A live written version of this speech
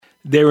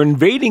They're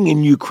invading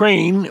in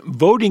Ukraine,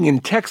 voting in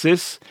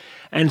Texas,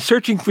 and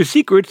searching for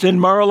secrets in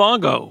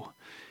Mar-a-Lago.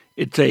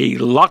 It's a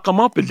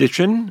lock-em-up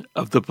edition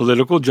of The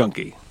Political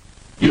Junkie.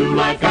 You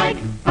like Ike,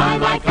 I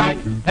like Ike,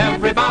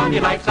 everybody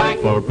likes Ike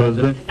for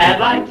president. Add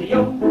light to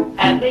you,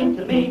 add link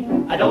to me,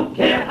 I don't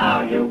care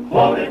how you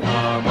quote it.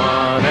 Come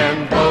on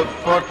and vote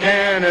for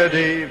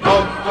Kennedy, and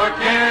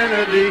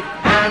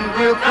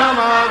we'll come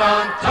out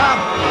on top.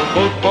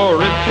 Vote for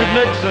Richard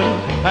Nixon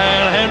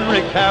and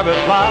Henry Cabot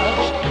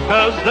Lodge,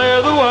 'cause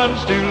they're the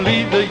ones to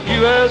lead the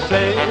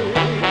USA.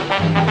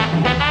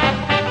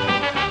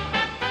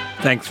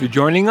 Thanks for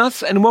joining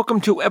us, and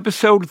welcome to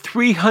episode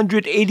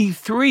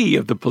 383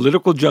 of The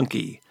Political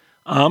Junkie.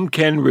 I'm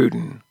Ken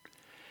Rudin.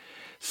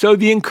 So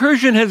the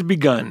incursion has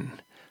begun.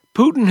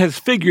 Putin has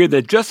figured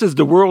that just as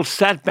the world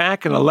sat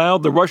back and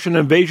allowed the Russian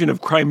invasion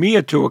of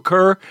Crimea to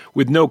occur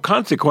with no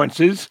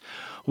consequences,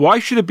 why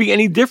should it be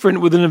any different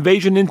with an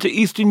invasion into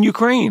eastern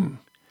Ukraine?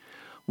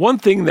 One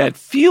thing that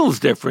feels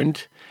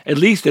different, at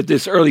least at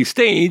this early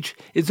stage,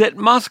 is that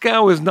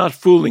Moscow is not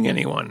fooling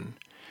anyone.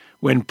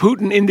 When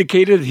Putin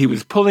indicated he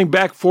was pulling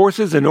back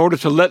forces in order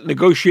to let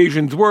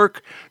negotiations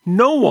work,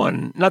 no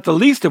one, not the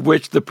least of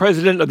which the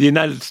President of the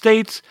United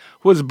States,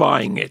 was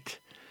buying it.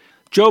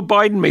 Joe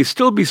Biden may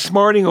still be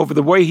smarting over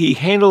the way he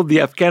handled the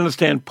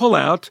Afghanistan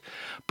pullout,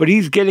 but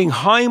he's getting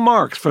high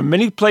marks from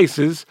many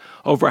places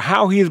over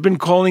how he has been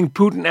calling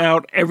Putin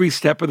out every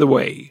step of the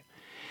way.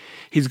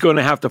 He's going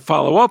to have to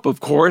follow up,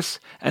 of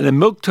course, and a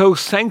milquetoast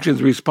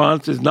sanctions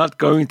response is not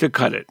going to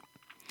cut it.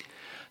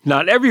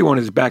 Not everyone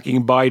is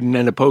backing Biden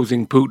and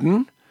opposing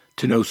Putin,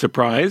 to no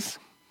surprise.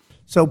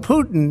 So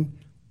Putin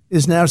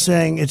is now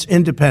saying it's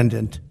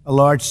independent, a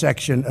large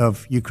section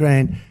of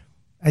Ukraine.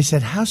 I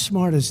said, how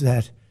smart is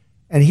that?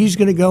 And he's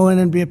going to go in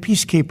and be a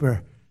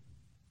peacekeeper.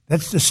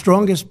 That's the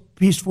strongest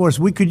peace force.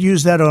 We could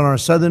use that on our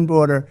southern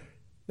border.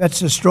 That's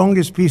the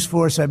strongest peace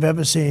force I've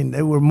ever seen.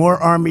 There were more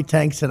army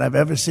tanks than I've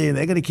ever seen.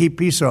 They're going to keep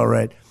peace all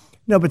right.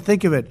 No, but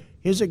think of it.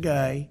 Here's a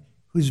guy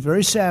who's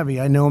very savvy.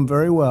 I know him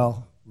very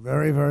well.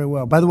 Very, very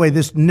well. By the way,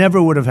 this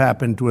never would have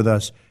happened with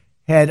us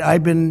had I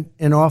been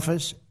in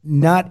office.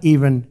 Not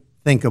even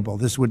thinkable.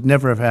 This would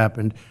never have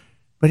happened.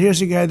 But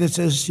here's a guy that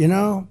says,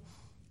 I'm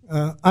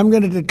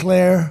going to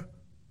declare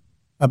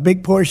a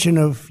big portion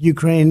of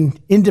Ukraine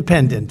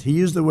independent. He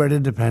used the word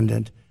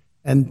independent.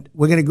 And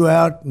we're going to go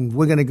out and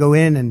we're going to go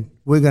in and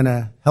we're going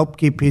to help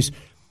keep peace.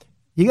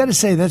 You got to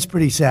say that's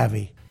pretty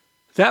savvy.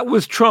 That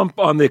was Trump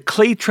on the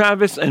Clay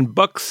Travis and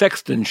Buck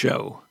Sexton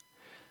show.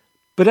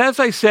 But as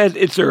I said,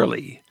 it's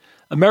early.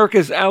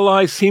 America's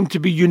allies seem to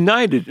be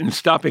united in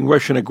stopping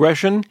Russian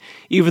aggression,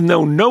 even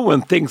though no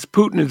one thinks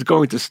Putin is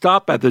going to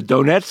stop at the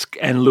Donetsk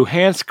and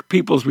Luhansk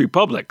People's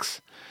Republics.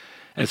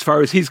 As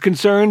far as he's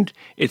concerned,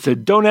 it's a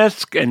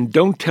Donetsk and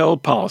don't tell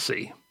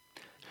policy.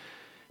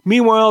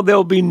 Meanwhile,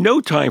 there'll be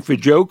no time for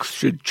jokes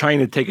should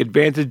China take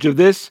advantage of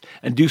this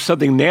and do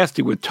something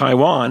nasty with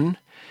Taiwan.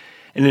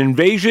 An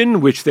invasion,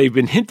 which they've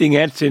been hinting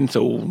at since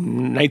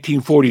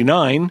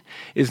 1949,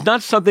 is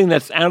not something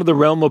that's out of the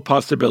realm of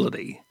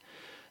possibility,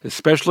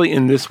 especially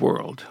in this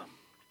world.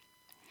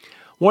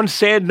 One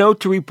sad note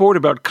to report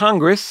about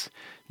Congress: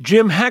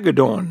 Jim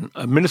Hagedorn,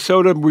 a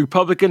Minnesota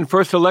Republican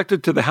first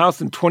elected to the House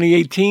in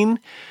 2018,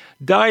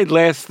 died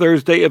last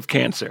Thursday of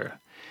cancer.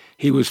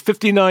 He was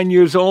 59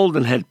 years old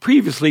and had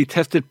previously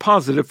tested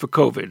positive for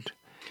COVID.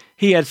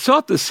 He had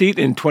sought the seat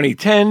in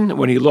 2010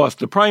 when he lost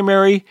the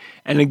primary,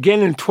 and again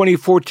in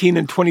 2014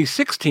 and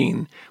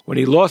 2016 when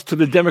he lost to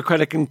the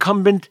Democratic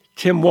incumbent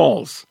Tim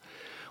Walz.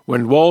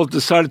 When Walz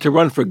decided to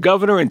run for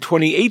governor in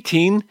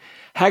 2018,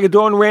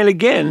 Hagedorn ran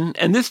again,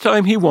 and this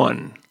time he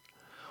won.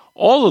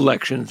 All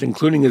elections,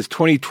 including his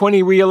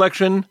 2020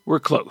 re-election,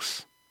 were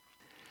close.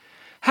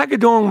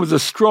 Hagedorn was a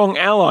strong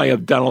ally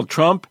of Donald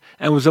Trump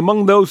and was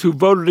among those who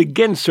voted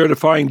against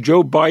certifying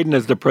Joe Biden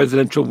as the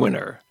presidential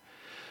winner.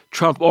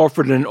 Trump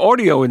offered an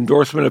audio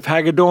endorsement of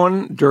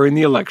Hagedorn during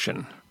the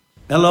election.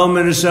 Hello,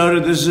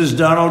 Minnesota. This is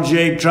Donald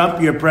J.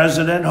 Trump, your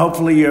president,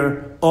 hopefully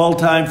your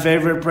all-time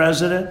favorite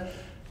president.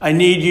 I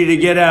need you to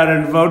get out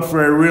and vote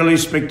for a really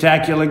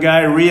spectacular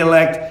guy,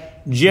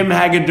 re-elect Jim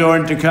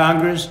Hagedorn to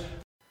Congress.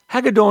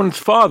 Hagedorn's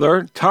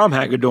father, Tom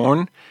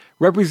Hagedorn,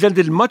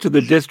 represented much of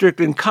the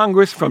district in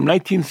Congress from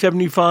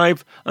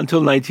 1975 until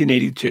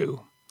 1982.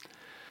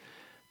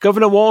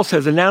 Governor Walz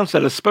has announced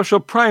that a special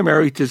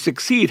primary to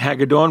succeed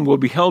Hagedorn will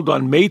be held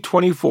on May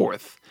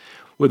 24th,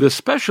 with a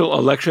special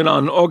election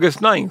on August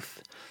 9th,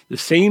 the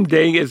same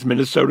day as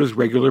Minnesota's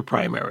regular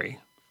primary.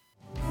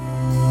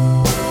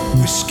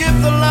 We skip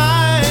the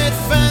light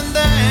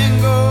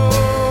fandango,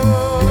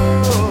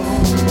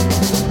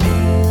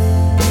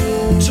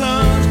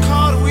 turned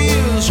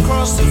cartwheels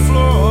across the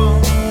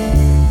floor.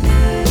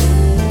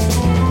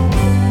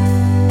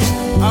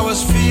 I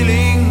was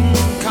feeling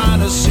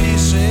kind of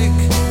seasick.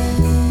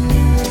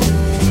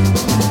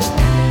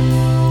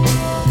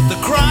 The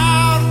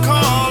crowd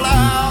called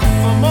out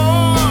for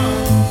more.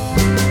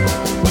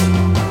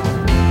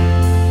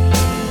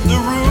 The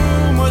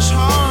room was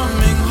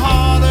humming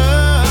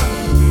harder.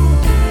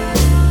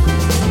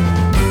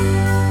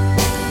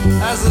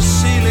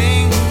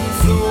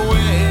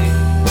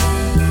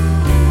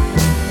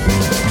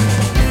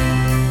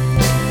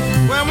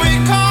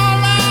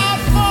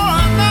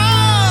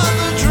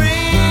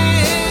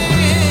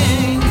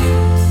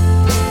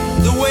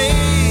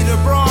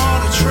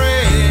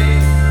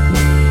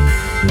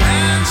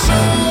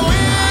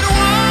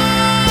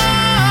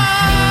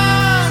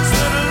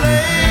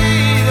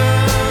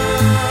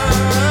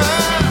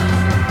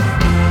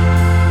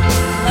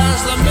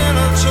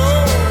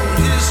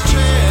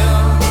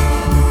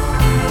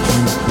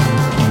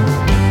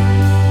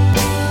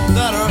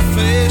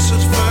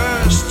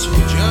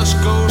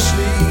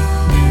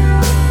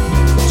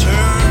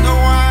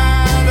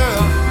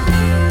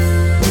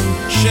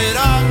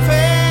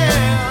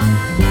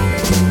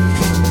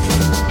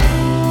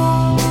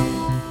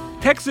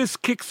 Texas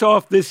kicks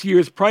off this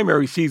year's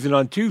primary season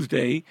on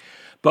Tuesday,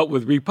 but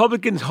with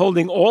Republicans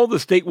holding all the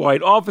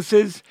statewide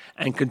offices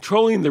and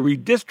controlling the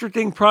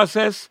redistricting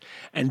process,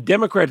 and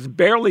Democrats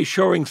barely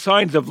showing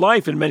signs of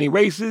life in many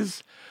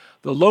races,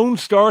 the Lone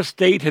Star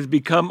State has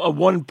become a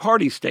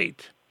one-party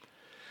state.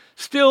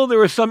 Still,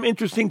 there are some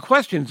interesting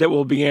questions that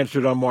will be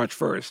answered on March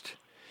 1st.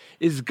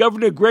 Is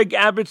Governor Greg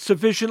Abbott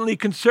sufficiently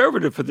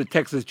conservative for the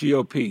Texas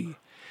GOP?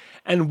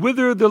 And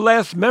whither the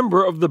last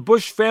member of the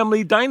Bush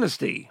family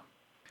dynasty?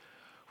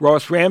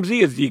 Ross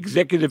Ramsey is the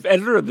executive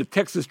editor of the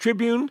Texas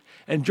Tribune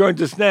and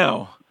joins us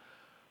now.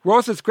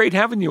 Ross, it's great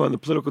having you on the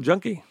Political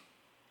Junkie.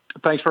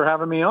 Thanks for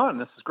having me on.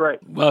 This is great.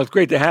 Well, it's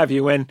great to have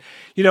you. And,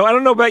 I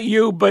don't know about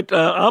you, but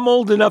I'm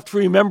old enough to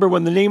remember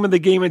when the name of the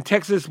game in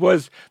Texas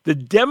was the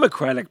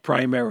Democratic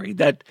primary,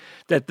 that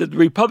the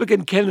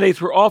Republican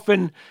candidates were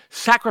often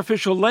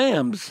sacrificial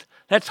lambs.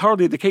 That's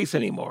hardly the case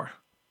anymore.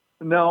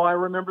 No, I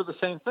remember the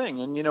same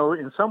thing. And,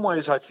 in some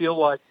ways, I feel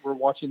like we're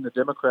watching the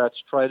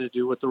Democrats try to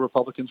do what the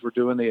Republicans were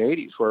doing in the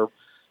 80s, where,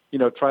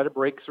 try to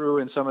break through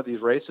in some of these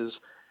races.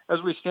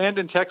 As we stand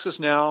in Texas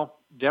now,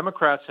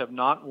 Democrats have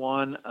not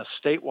won a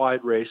statewide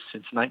race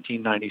since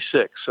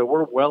 1996. So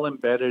we're well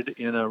embedded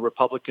in a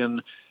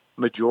Republican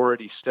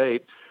majority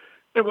state.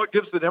 And what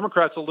gives the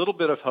Democrats a little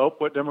bit of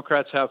hope, what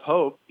Democrats have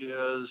hope,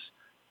 is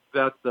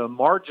that the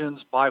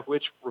margins by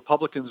which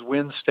Republicans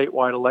win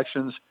statewide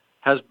elections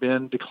has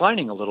been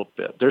declining a little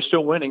bit. They're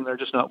still winning. They're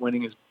just not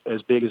winning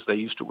as big as they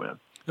used to win.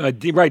 Right.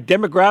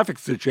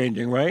 Demographics are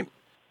changing, right?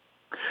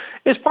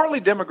 It's partly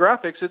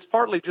demographics. It's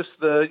partly just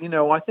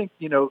I think,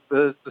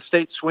 the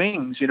state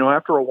swings.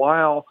 After a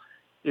while,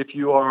 if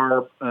you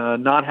are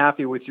not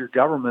happy with your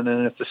government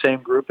and if the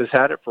same group has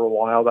had it for a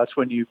while, that's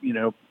when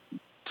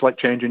it's like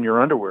changing your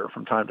underwear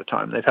from time to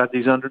time. They've had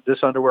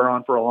this underwear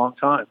on for a long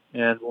time,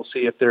 and we'll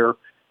see if they're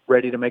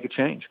ready to make a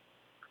change.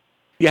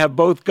 You have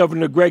both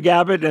Governor Greg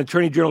Abbott and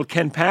Attorney General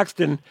Ken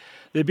Paxton.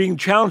 They're being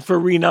challenged for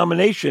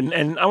renomination,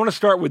 and I want to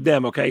start with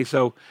them, okay?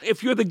 So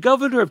if you're the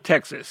governor of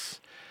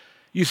Texas,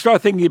 you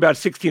start thinking about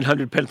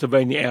 1600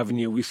 Pennsylvania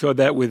Avenue. We saw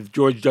that with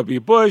George W.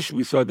 Bush.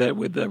 We saw that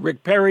with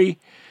Rick Perry.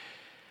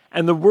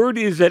 And the word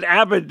is that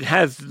Abbott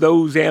has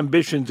those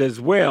ambitions as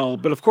well.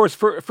 But, of course,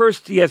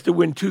 first he has to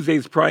win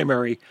Tuesday's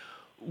primary.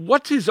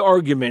 What's his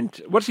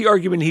argument? What's the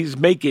argument he's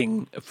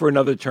making for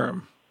another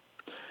term?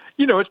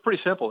 It's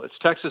pretty simple.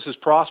 Texas is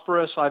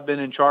prosperous. I've been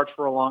in charge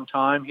for a long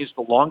time. He was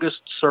the longest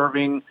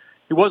serving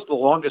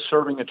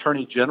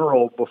attorney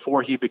general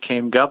before he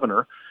became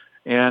governor,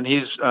 and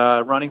he's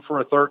running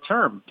for a third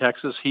term.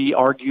 Texas, he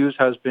argues,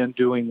 has been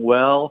doing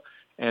well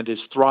and is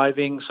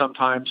thriving,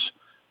 sometimes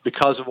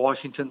because of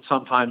Washington,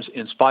 sometimes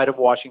in spite of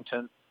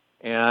Washington,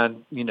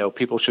 and,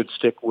 people should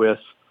stick with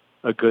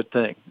a good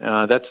thing.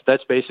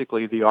 That's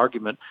basically the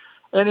argument.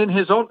 And in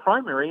his own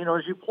primary,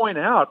 as you point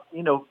out,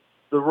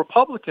 the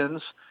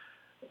Republicans,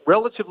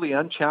 relatively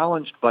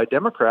unchallenged by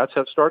Democrats,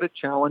 have started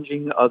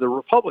challenging other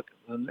Republicans.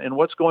 And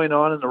what's going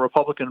on in the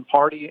Republican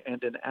Party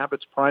and in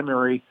Abbott's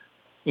primary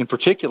in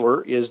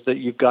particular is that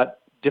you've got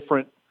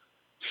different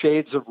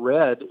shades of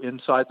red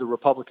inside the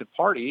Republican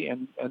Party.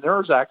 And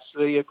there's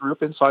actually a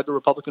group inside the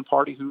Republican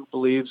Party who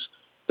believes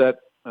that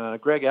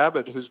Greg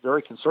Abbott, who's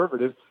very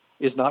conservative,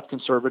 is not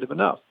conservative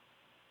enough.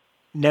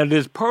 Now,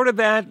 there's part of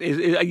that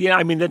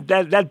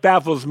that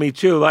baffles me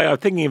too. I'm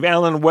thinking of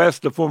Allen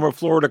West, the former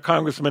Florida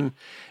congressman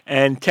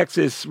and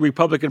Texas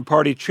Republican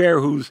Party chair,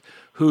 who's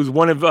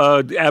one of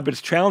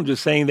Abbott's challenges,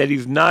 saying that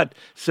he's not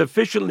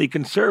sufficiently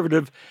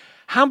conservative.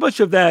 How much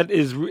of that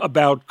is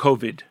about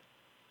COVID?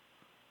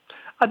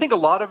 I think a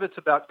lot of it's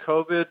about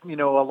COVID.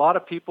 A lot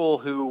of people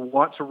who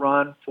want to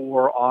run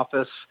for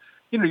office,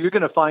 you're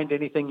going to find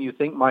anything you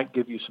think might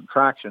give you some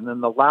traction.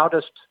 And the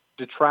loudest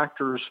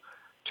detractors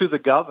to the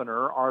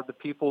governor are the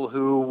people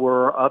who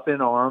were up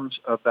in arms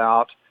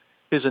about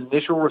his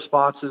initial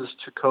responses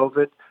to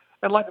COVID.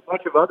 And like a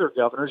bunch of other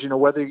governors,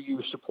 whether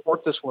you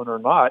support this one or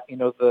not,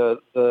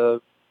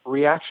 the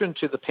reaction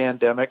to the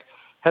pandemic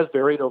has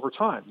varied over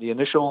time. The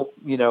initial,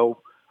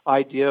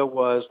 idea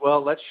was,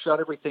 well, let's shut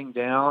everything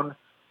down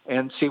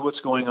and see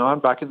what's going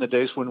on. Back in the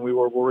days when we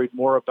were worried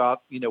more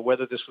about,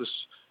 whether this was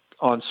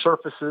on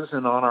surfaces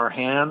and on our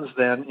hands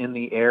than in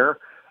the air.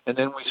 And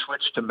then we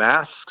switched to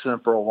masks,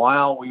 and for a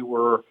while we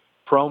were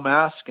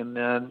pro-mask, and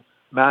then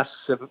masks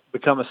have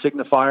become a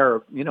signifier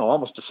of,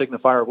 almost a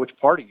signifier of which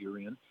party you're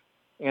in.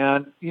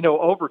 And,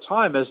 over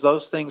time, as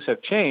those things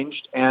have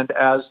changed and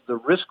as the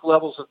risk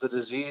levels of the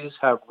disease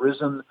have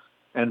risen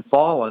and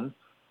fallen,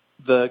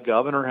 the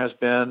governor has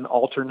been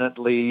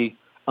alternately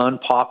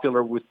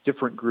unpopular with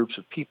different groups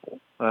of people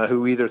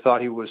who either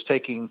thought he was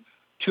taking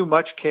too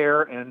much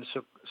care and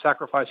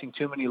sacrificing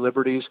too many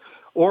liberties,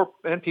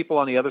 and people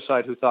on the other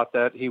side who thought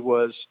that he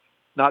was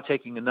not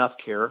taking enough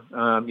care.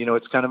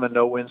 It's kind of a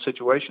no-win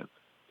situation.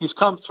 He's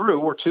come through.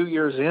 We're 2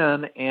 years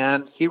in,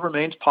 and he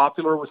remains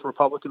popular with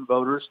Republican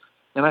voters,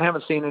 and I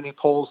haven't seen any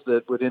polls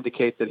that would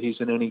indicate that he's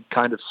in any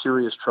kind of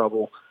serious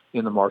trouble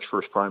in the March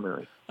 1st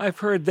primary. I've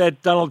heard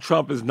that Donald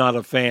Trump is not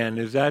a fan.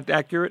 Is that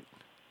accurate?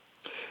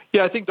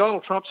 Yeah, I think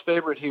Donald Trump's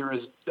favorite here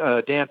is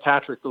Dan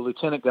Patrick, the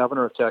lieutenant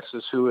governor of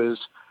Texas, who is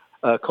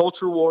a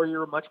culture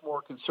warrior, much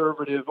more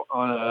conservative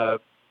on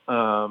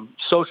a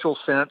social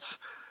sense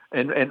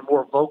and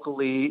more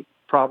vocally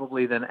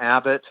probably than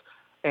Abbott.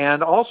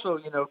 And also,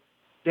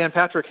 Dan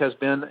Patrick has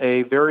been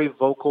a very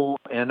vocal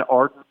and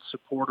ardent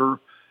supporter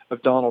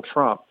of Donald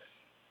Trump.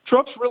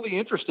 Trump's really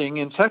interesting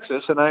in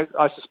Texas, and I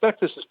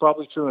suspect this is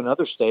probably true in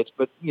other states,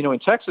 but, in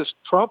Texas,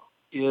 Trump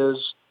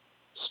is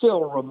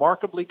still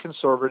remarkably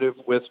conservative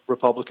with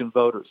Republican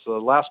voters. The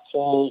last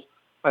poll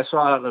I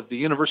saw out of the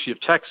University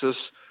of Texas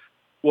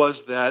was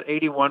that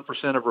 81%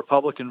 of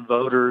Republican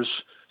voters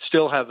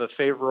still have a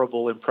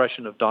favorable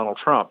impression of Donald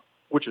Trump,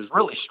 which is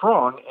really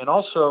strong, and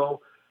also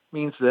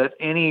means that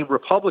any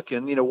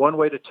Republican, one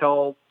way to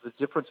tell the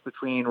difference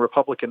between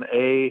Republican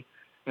A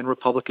and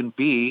Republican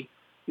B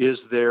is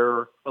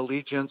their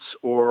allegiance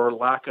or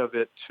lack of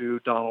it to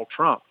Donald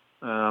Trump.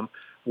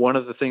 One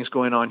of the things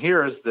going on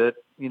here is that,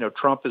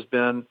 Trump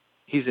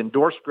he's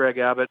endorsed Greg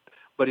Abbott,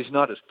 but he's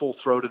not as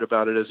full-throated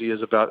about it as he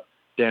is about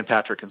Dan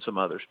Patrick and some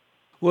others.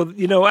 Well,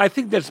 I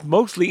think that's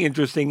mostly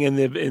interesting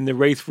in the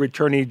race for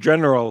Attorney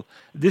General.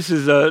 This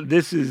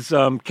is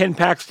Ken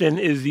Paxton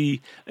is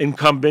the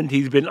incumbent.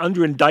 He's been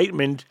under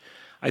indictment,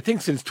 I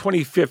think, since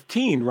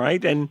 2015,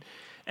 right? And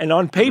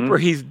on paper,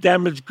 he's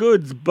damaged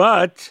goods.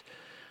 But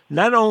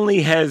not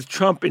only has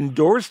Trump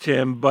endorsed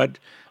him, but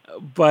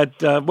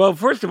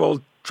first of all,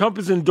 Trump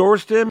has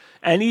endorsed him,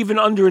 and even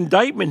under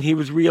indictment, he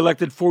was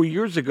reelected 4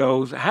 years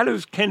ago. How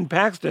does Ken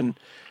Paxton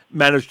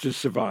manage to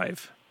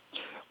survive?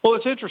 Well,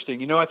 it's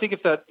interesting. I think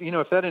if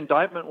that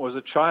indictment was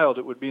a child,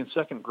 it would be in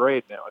second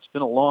grade now. It's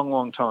been a long,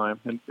 long time,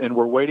 and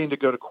we're waiting to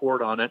go to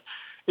court on it.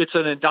 It's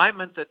an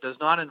indictment that does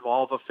not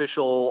involve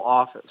official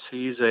office.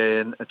 He's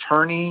an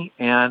attorney,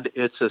 and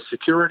it's a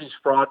securities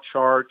fraud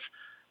charge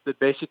that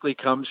basically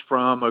comes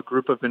from a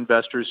group of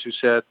investors who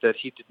said that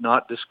he did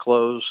not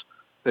disclose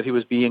that he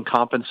was being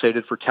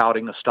compensated for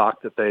touting a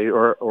stock that they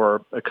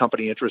or a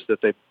company interest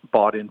that they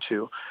bought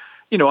into.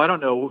 I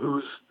don't know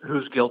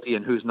who's guilty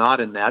and who's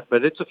not in that,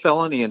 but it's a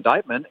felony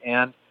indictment.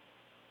 And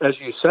as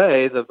you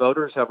say, the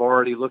voters have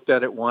already looked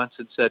at it once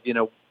and said,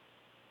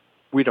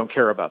 we don't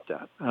care about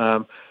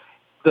that.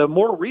 The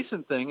more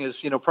recent thing is,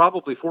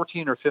 probably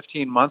 14 or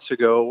 15 months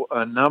ago,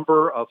 a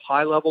number of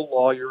high-level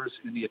lawyers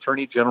in the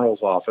Attorney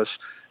General's office,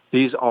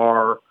 these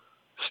are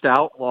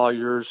stout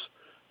lawyers,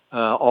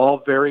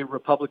 all very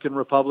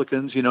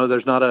Republicans.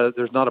 There's not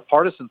a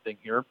partisan thing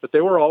here, but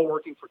they were all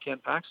working for Ken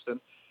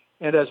Paxton.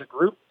 And as a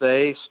group,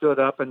 they stood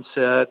up and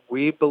said,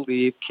 we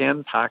believe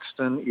Ken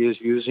Paxton is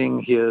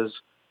using his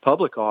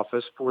public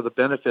office for the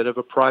benefit of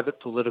a private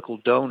political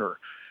donor.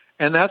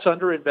 And that's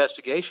under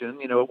investigation,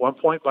 at one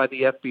point by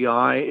the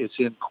FBI. It's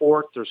in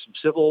court. There's some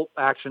civil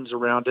actions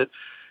around it.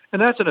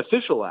 And that's an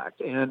official act.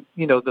 And,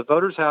 the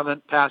voters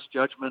haven't passed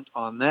judgment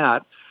on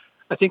that.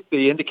 I think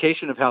the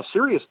indication of how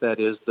serious that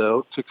is,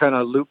 though, to kind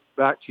of loop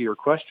back to your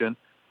question,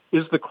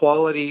 is the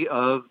quality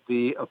of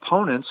the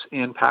opponents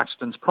in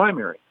Paxton's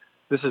primary.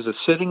 This is a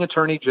sitting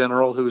attorney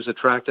general who's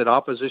attracted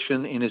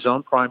opposition in his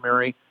own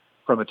primary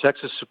from a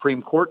Texas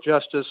Supreme Court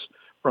justice,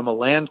 from a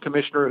land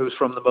commissioner who's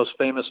from the most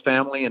famous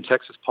family in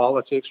Texas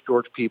politics,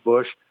 George P.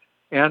 Bush,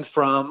 and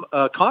from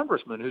a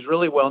congressman who's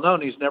really well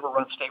known. He's never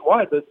run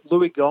statewide, but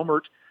Louis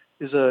Gohmert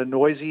is a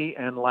noisy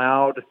and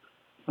loud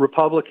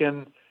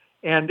Republican.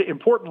 And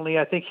importantly,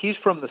 I think he's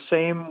from the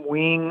same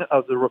wing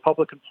of the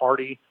Republican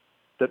Party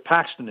that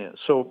Paxton is.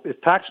 So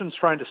if Paxton's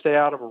trying to stay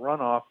out of a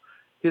runoff,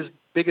 his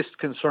biggest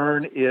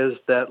concern is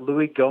that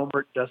Louis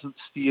Gohmert doesn't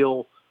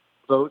steal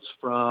votes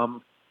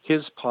from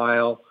his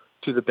pile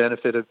to the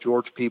benefit of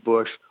George P.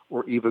 Bush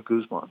or Eva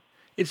Guzman.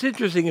 It's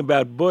interesting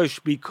about Bush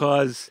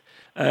because,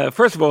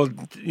 first of all,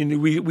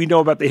 we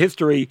know about the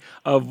history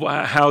of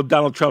how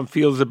Donald Trump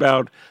feels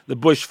about the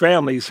Bush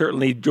family,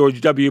 certainly George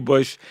W.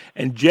 Bush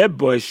and Jeb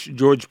Bush,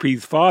 George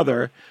P.'s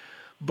father.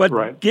 But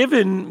right.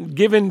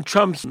 given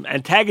Trump's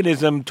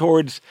antagonism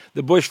towards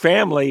the Bush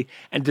family,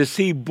 and to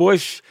see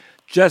Bush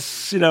just,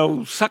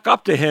 suck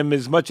up to him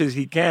as much as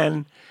he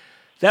can,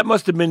 that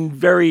must have been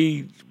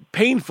very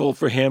painful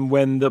for him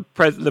when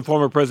the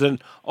former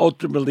president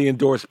ultimately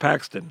endorsed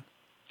Paxton.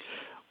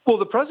 Well,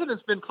 the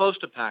president's been close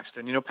to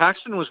Paxton.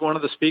 Paxton was one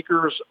of the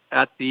speakers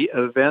at the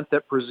event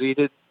that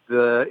preceded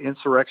the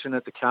insurrection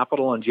at the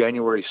Capitol on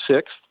January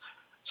 6th.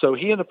 So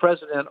he and the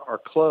president are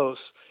close.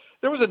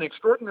 There was an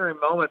extraordinary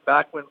moment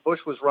back when Bush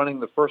was running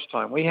the first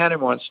time. We had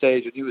him on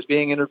stage, and he was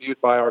being interviewed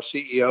by our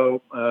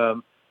CEO,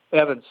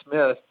 Evan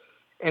Smith,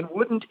 and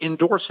wouldn't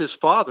endorse his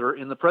father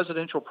in the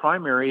presidential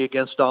primary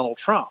against Donald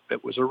Trump.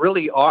 It was a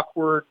really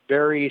awkward,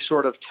 very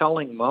sort of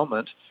telling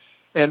moment.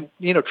 And,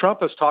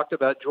 Trump has talked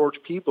about George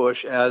P.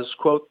 Bush as,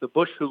 quote, the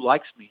Bush who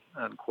likes me,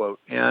 unquote.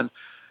 And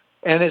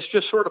it's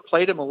just sort of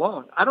played him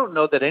along. I don't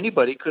know that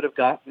anybody could have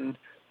gotten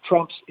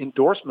Trump's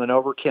endorsement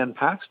over Ken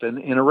Paxton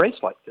in a race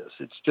like this.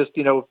 It's just,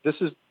 this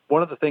is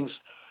one of the things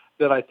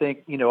that I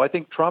think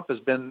Trump has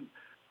been,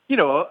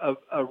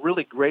 a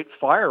really great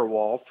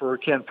firewall for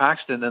Ken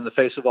Paxton in the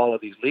face of all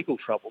of these legal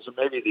troubles, and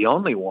maybe the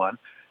only one.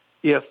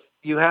 If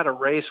you had a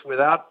race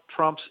without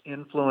Trump's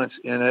influence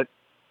in it,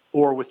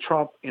 or with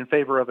Trump in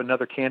favor of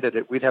another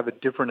candidate, we'd have a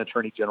different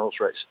attorney general's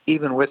race.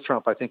 Even with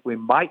Trump, I think we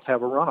might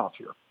have a runoff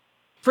here.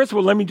 First of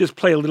all, let me just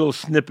play a little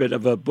snippet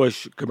of a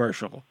Bush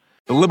commercial.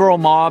 The liberal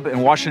mob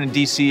in Washington,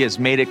 D.C. has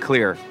made it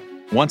clear.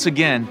 Once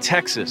again,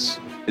 Texas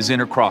is in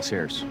her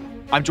crosshairs.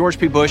 I'm George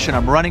P. Bush, and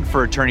I'm running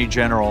for Attorney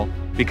General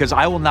because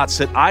I will not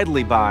sit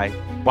idly by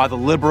while the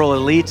liberal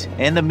elite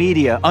and the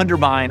media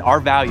undermine our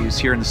values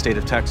here in the state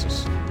of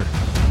Texas.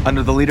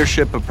 Under the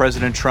leadership of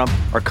President Trump,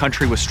 our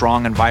country was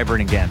strong and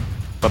vibrant again.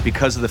 But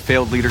because of the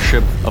failed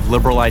leadership of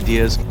liberal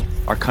ideas,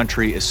 our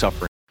country is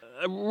suffering.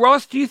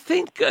 Ross, do you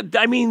think,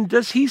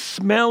 does he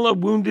smell a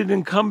wounded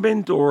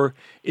incumbent, or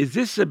is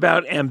this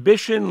about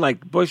ambition,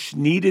 like Bush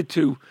needed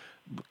to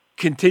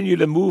continue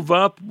to move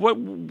up?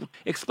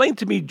 Explain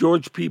to me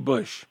George P.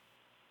 Bush.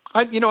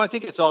 I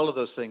think it's all of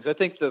those things. I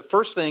think the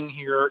first thing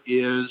here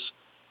is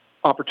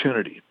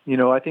opportunity.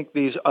 I think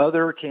these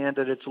other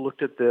candidates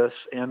looked at this,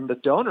 and the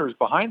donors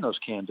behind those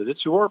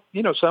candidates, who are,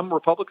 some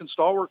Republican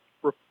stalwart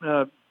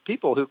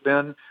people who've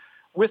been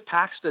with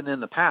Paxton in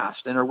the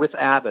past, and are with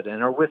Abbott,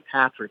 and are with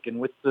Patrick, and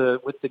with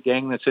the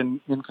gang that's in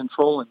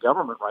control in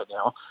government right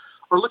now,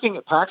 are looking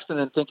at Paxton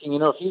and thinking,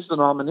 if he's the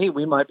nominee,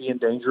 we might be in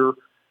danger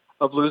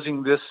of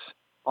losing this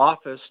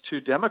office to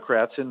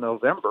Democrats in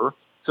November.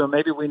 So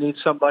maybe we need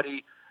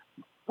somebody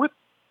with,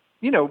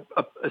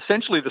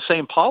 essentially the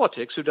same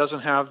politics, who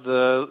doesn't have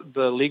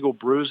the legal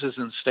bruises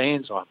and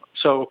stains on them.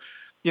 So,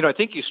 I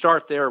think you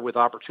start there with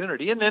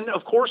opportunity. And then,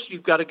 of course,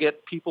 you've got to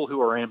get people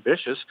who are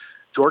ambitious.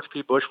 George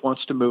P. Bush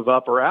wants to move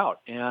up or out.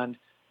 And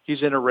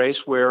he's in a race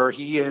where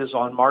he is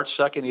on March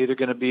 2nd either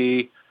going to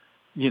be,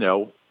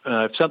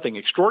 if something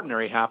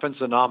extraordinary happens,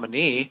 the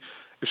nominee.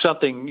 If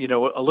something,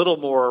 a little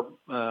more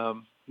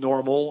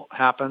normal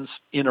happens,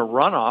 in a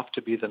runoff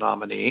to be the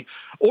nominee,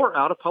 or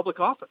out of public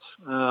office,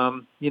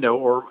 or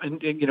in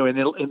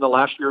the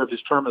last year of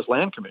his term as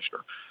land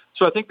commissioner.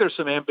 So I think there's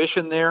some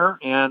ambition there,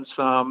 and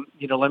some,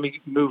 let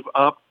me move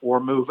up or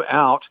move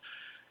out.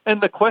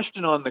 And the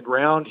question on the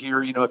ground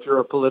here, if you're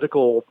a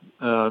political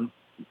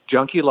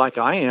junkie like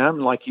I am,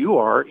 like you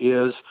are,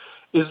 is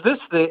this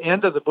the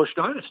end of the Bush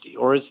dynasty,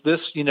 or is this,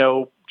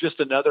 just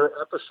another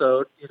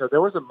episode?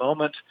 There was a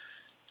moment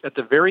at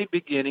the very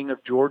beginning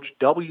of George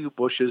W.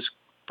 Bush's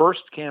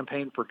first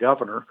campaign for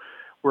governor,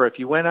 where if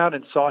you went out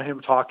and saw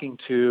him talking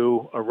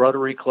to a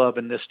Rotary Club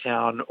in this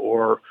town,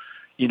 or,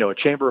 a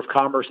Chamber of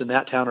Commerce in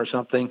that town or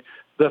something,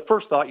 the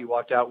first thought you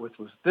walked out with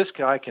was, this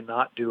guy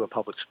cannot do a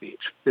public speech.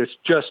 It's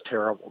just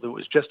terrible. It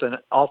was just an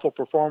awful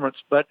performance.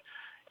 But,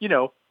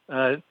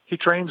 he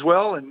trains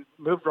well and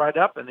moved right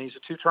up, and he's a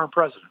two-term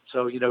president.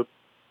 So,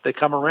 they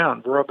come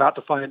around. We're about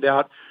to find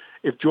out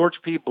if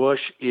George P.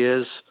 Bush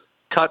is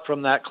cut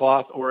from that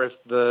cloth, or if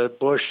the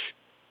Bush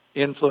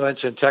influence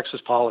in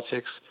Texas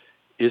politics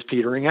is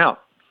petering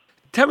out.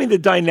 Tell me the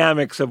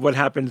dynamics of what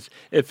happens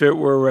if it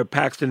were a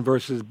Paxton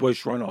versus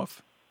Bush runoff.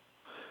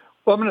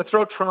 Well, I'm going to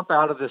throw Trump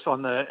out of this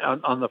on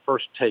the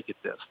first take at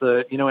this.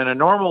 In a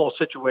normal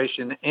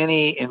situation,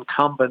 any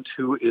incumbent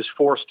who is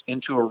forced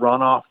into a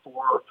runoff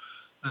for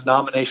the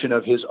nomination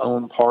of his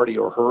own party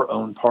or her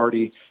own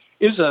party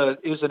is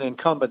an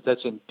incumbent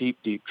that's in deep,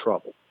 deep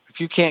trouble. If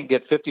you can't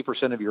get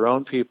 50% of your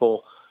own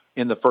people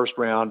in the first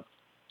round,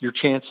 your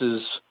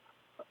chances,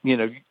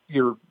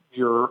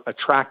 you're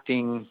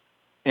attracting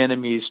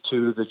enemies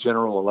to the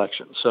general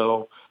election.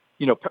 So,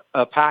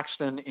 a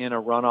Paxton in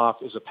a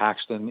runoff is a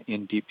Paxton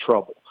in deep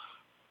trouble.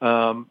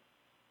 And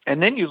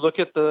then you look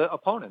at the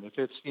opponent. If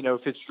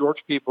it's George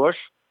P. Bush,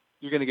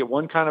 you're going to get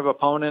one kind of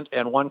opponent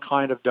and one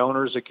kind of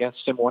donors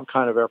against him, one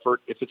kind of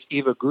effort. If it's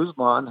Eva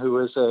Guzman, who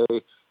is a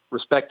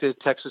respected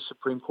Texas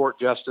Supreme Court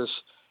justice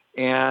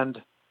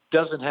and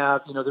doesn't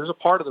have, there's a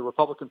part of the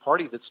Republican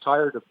Party that's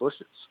tired of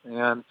Bushes,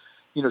 and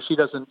she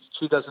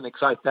doesn't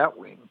excite that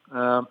wing.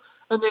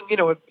 And then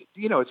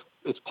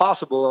it's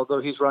possible,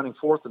 although he's running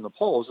fourth in the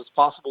polls, it's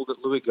possible that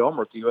Louis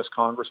Gohmert, the U.S.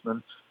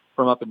 congressman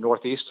from up in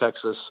Northeast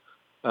Texas,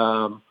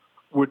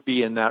 would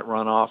be in that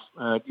runoff.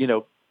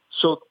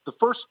 So the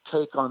first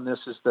take on this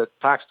is that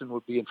Paxton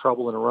would be in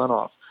trouble in a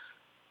runoff.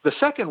 The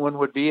second one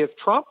would be if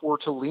Trump were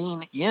to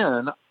lean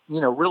in,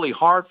 really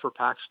hard for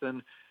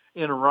Paxton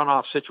in a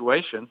runoff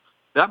situation.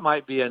 That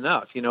might be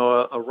enough. A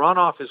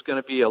runoff is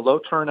going to be a low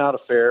turnout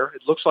affair.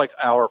 It looks like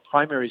our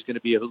primary is going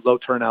to be a low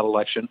turnout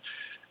election,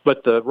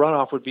 but the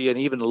runoff would be an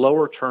even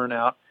lower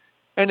turnout.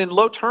 And in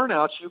low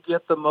turnouts, you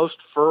get the most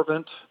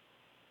fervent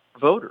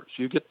voters.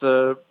 You get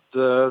the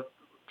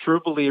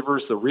true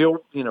believers, the real,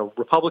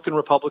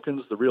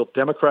 Republicans, the real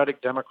Democratic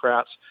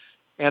Democrats.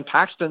 And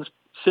Paxton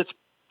sits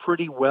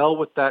pretty well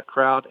with that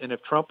crowd. And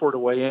if Trump were to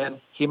weigh in,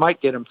 he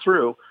might get him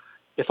through.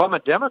 If I'm a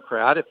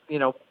Democrat,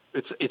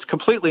 it's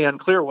completely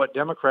unclear what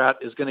Democrat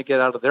is going to get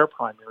out of their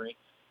primary.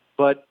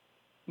 But,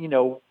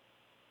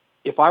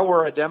 if I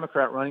were a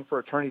Democrat running for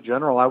Attorney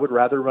General, I would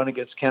rather run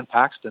against Ken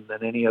Paxton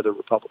than any other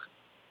Republican.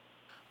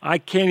 I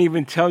can't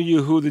even tell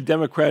you who the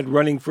Democrat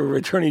running for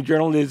Attorney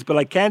General is, but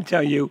I can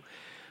tell you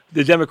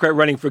the Democrat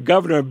running for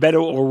governor,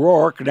 Beto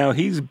O'Rourke. Now,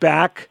 he's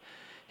back.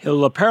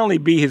 He'll apparently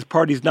be his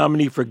party's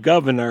nominee for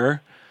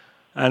governor,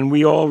 and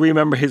we all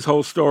remember his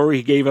whole story.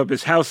 He gave up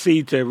his House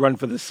seat to run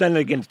for the Senate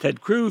against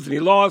Ted Cruz, and he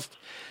lost.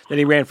 Then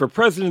he ran for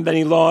president, then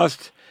he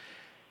lost.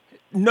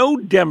 No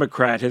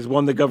Democrat has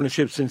won the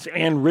governorship since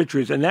Ann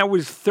Richards, and that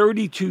was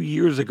 32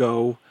 years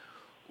ago.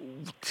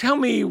 Tell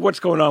me what's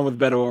going on with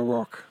Beto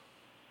O'Rourke.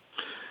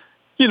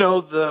 You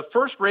know, the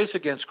first race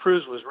against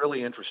Cruz was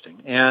really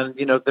interesting. And,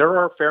 you know, there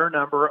are a fair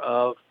number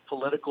of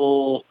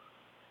political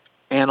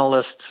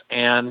analysts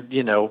and,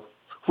 you know,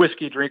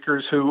 whiskey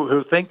drinkers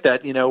who think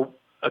that, you know,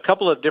 a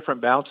couple of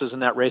different bounces in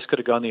that race could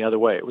have gone the other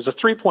way. It was a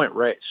 3-point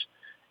race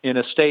in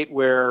a state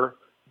where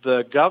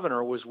the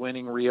governor was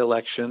winning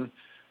re-election,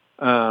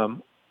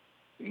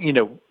 you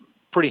know,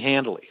 pretty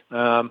handily.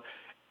 And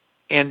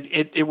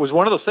it was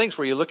one of those things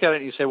where you look at it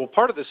and you say, well,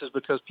 part of this is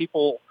because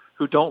people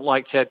who don't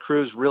like Ted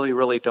Cruz really,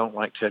 really don't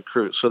like Ted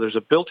Cruz. So there's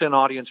a built-in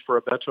audience for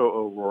a Beto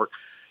O'Rourke.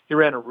 He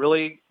ran a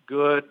really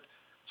good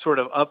sort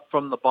of up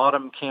from the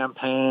bottom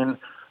campaign.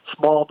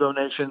 Small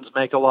donations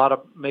make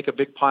a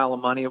big pile of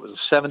money. It was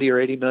a $70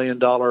 or $80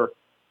 million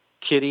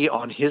kitty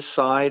on his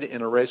side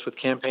in a race with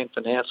campaign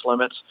finance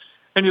limits.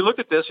 And you look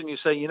at this and you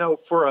say, you know,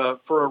 for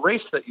a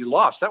race that you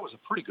lost, that was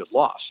a pretty good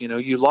loss. You know,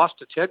 you lost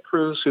to Ted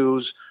Cruz,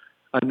 who's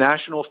a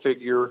national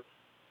figure,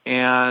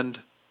 and,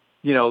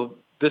 you know,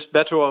 this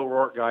Beto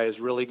O'Rourke guy is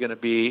really going to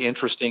be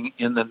interesting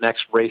in the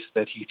next race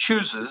that he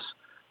chooses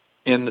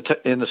in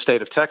the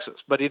state of Texas.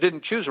 But he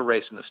didn't choose a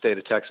race in the state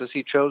of Texas.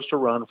 He chose to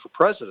run for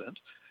president.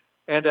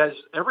 And as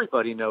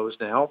everybody knows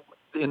now,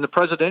 in the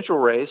presidential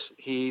race,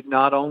 he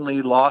not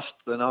only lost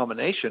the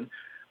nomination,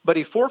 but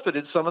he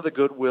forfeited some of the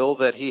goodwill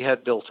that he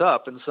had built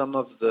up and some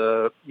of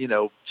the, you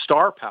know,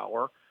 star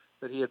power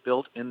that he had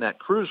built in that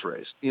Cruz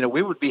race. You know,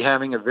 we would be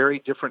having a very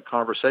different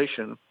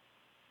conversation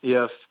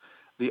if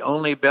the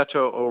only Beto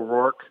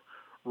O'Rourke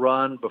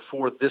run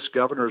before this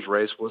governor's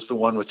race was the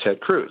one with Ted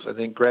Cruz. I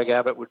think Greg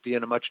Abbott would be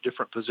in a much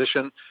different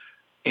position,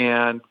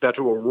 and Beto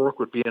O'Rourke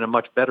would be in a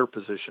much better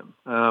position.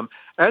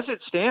 As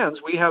it stands,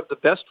 we have the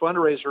best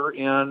fundraiser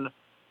in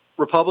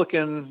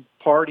Republican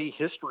Party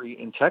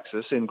history in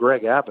Texas in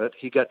Greg Abbott.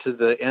 He got to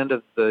the end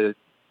of the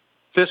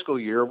fiscal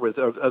year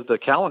of the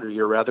calendar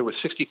year rather with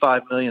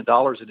 $65 million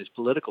in his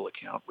political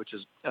account, which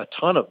is a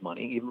ton of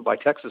money, even by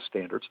Texas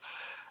standards,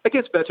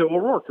 against Beto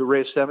O'Rourke, who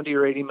raised $70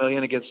 or $80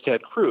 million against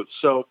Ted Cruz.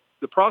 So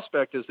the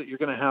prospect is that you're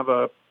going to have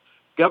a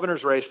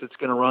governor's race that's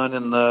going to run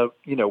in the,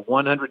 you know,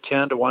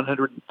 $110 to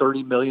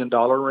 $130 million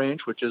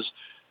range, which is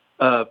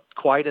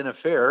quite an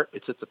affair.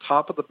 It's at the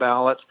top of the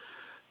ballot.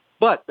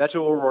 But Beto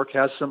O'Rourke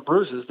has some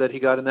bruises that he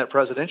got in that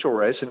presidential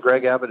race, and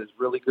Greg Abbott is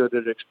really good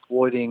at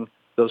exploiting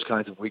those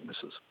kinds of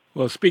weaknesses.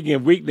 Well, speaking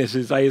of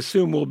weaknesses, I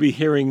assume we'll be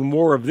hearing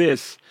more of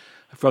this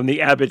from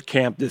the Abbott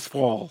camp this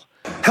fall.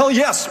 Hell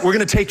yes, we're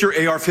going to take your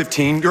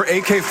AR-15, your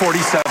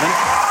AK-47.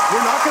 We're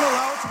not going to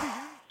allow it to be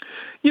used.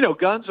 You know,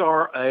 guns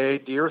are a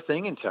dear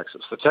thing in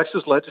Texas. The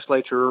Texas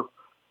legislature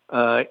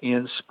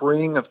in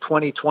spring of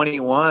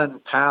 2021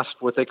 passed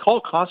what they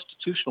call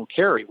constitutional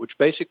carry, which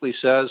basically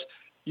says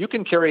you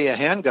can carry a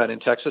handgun in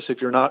Texas if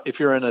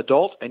you're an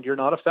adult and you're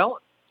not a felon.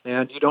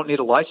 And you don't need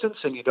a license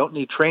and you don't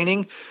need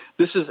training.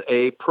 This is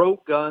a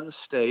pro-gun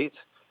state.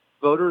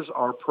 Voters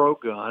are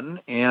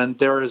pro-gun, and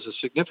there is a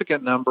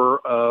significant number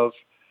of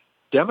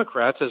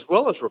Democrats as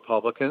well as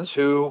Republicans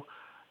who,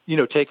 you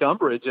know, take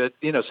umbrage at,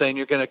 you know, saying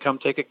you're going to come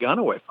take a gun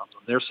away from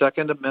them. They're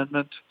Second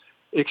Amendment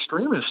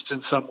extremists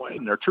in some way,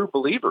 and they're true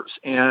believers.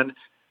 And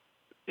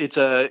it's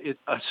a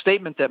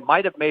statement that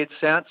might have made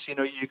sense, you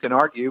know, you can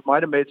argue,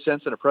 might have made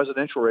sense in a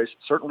presidential race. It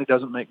certainly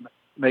doesn't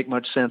make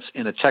much sense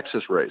in a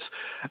Texas race.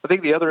 I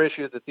think the other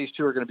issue that these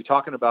two are going to be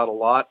talking about a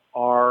lot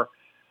are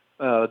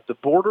the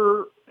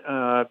border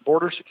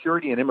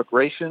security and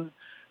immigration.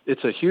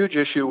 It's a huge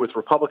issue with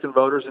Republican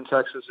voters in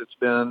Texas. It's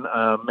been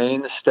a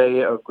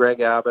mainstay of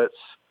Greg Abbott's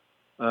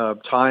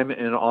time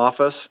in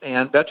office.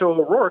 And Beto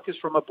O'Rourke is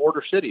from a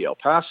border city, El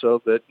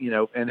Paso, that, you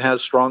know, and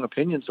has strong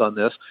opinions on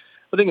this.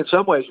 I think in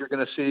some ways you're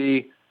going to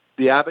see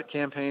the Abbott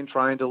campaign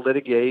trying to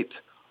litigate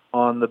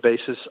on the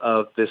basis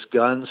of this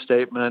gun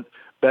statement,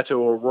 Beto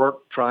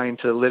O'Rourke trying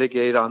to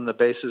litigate on the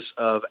basis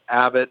of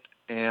Abbott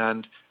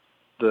and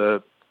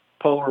the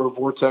polar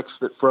vortex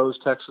that froze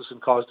Texas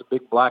and caused a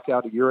big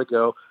blackout a year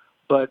ago.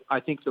 But I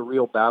think the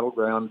real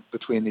battleground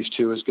between these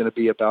two is going to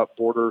be about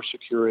border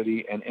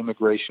security and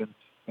immigration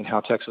and how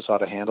Texas ought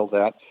to handle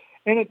that.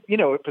 And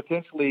it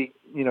potentially,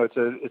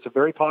 it's a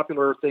very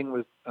popular thing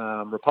with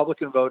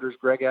Republican voters.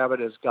 Greg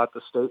Abbott has got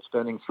the state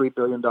spending $3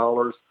 billion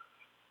on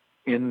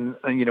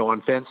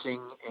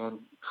fencing and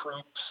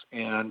troops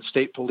and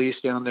state police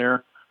down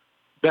there.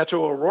 Beto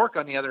O'Rourke,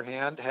 on the other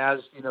hand,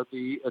 has,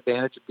 the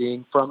advantage of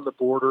being from the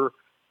border.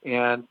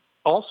 And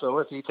also,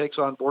 if he takes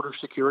on border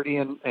security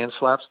and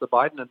slaps the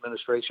Biden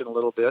administration a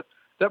little bit,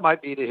 that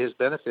might be to his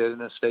benefit in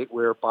a state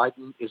where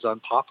Biden is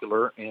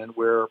unpopular and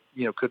where,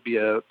 could be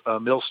a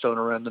millstone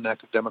around the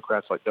neck of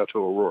Democrats like Beto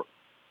O'Rourke.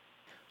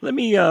 Let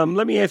me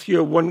ask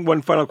you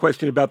one final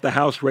question about the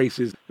House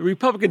races. The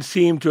Republicans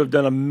seem to have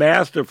done a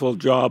masterful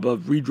job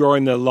of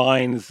redrawing the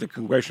lines, the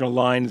congressional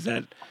lines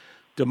that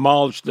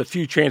demolish the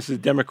few chances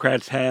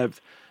Democrats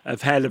have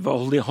had of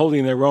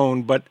holding their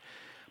own. But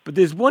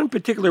there's one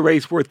particular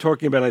race worth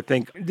talking about, I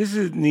think. This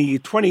is in the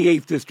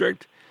 28th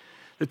District.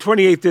 The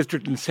 28th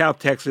District in South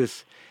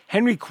Texas.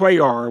 Henry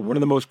Cuellar, one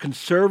of the most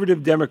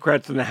conservative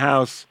Democrats in the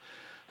House,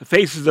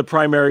 faces the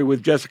primary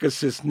with Jessica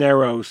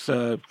Cisneros.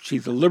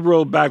 She's a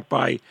liberal backed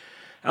by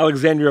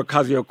Alexandria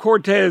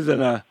Ocasio-Cortez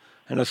and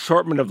an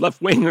assortment of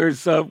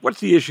left-wingers. What's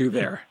the issue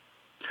there?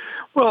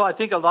 Well, I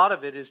think a lot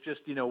of it is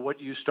just,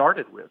 what you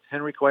started with.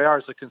 Henry Cuellar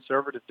is a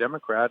conservative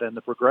Democrat, and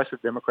the progressive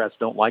Democrats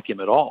don't like him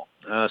at all.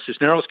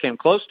 Cisneros came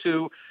close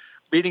to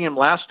beating him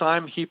last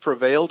time. He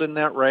prevailed in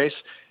that race.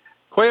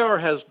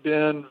 Cuellar has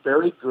been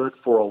very good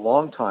for a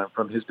long time,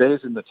 from his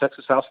days in the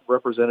Texas House of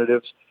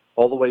Representatives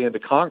all the way into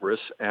Congress,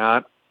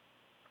 at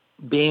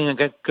being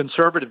a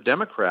conservative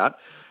Democrat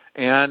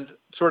and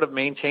sort of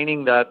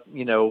maintaining that,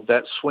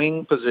 that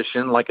swing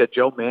position, like a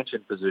Joe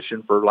Manchin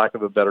position, for lack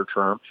of a better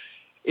term,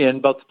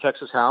 in both the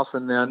Texas House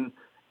and then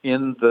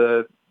in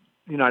the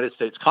United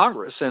States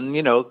Congress. And,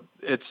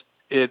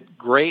 it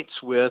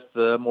grates with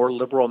the more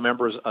liberal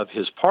members of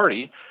his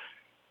party.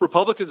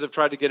 Republicans have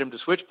tried to get him to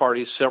switch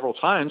parties several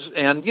times.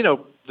 And,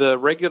 the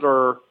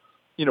regular,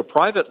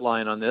 private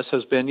line on this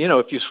has been,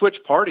 if you switch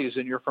parties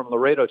and you're from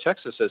Laredo,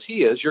 Texas, as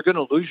he is, you're going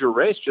to lose your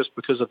race just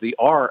because of the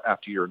R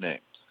after your name.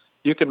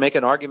 You can make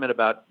an argument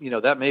about,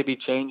 that may be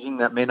changing,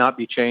 that may not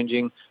be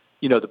changing.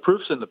 The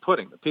proof's in the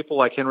pudding. The people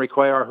like Henry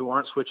Cuellar who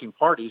aren't switching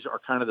parties are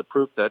kind of the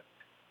proof that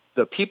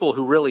the people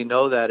who really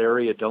know that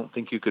area don't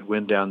think you could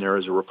win down there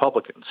as a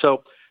Republican.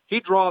 So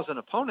he draws an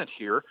opponent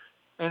here,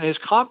 and his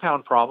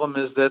compound problem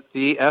is that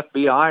the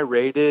FBI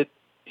raided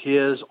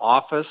his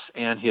office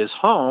and his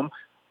home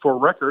for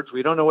records.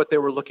 We don't know what they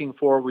were looking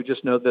for. We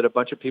just know that a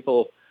bunch of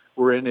people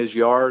were in his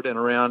yard and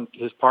around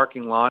his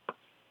parking lot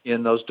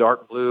in those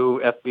dark blue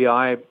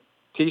FBI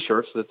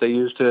T-shirts that they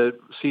used to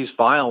seize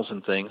files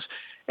and things.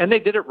 And they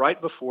did it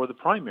right before the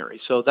primary.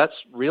 So that's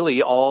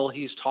really all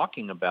he's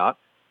talking about.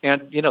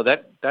 And,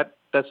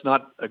 that's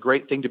not a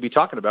great thing to be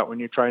talking about when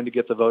you're trying to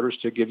get the voters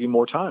to give you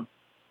more time.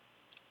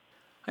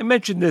 I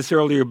mentioned this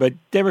earlier, but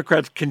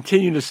Democrats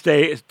continue to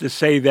say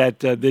that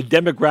the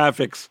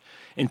demographics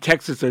in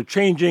Texas are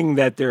changing,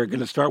 that they're going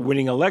to start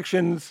winning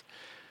elections.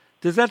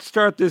 Does that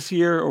start this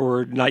year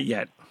or not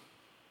yet?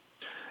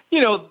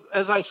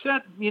 As I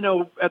said,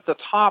 at the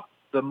top,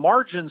 the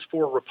margins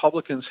for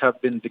Republicans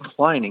have been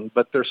declining,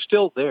 but they're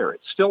still there.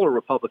 It's still a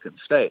Republican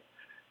state.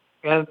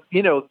 And,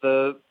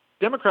 the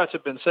Democrats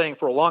have been saying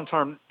for a long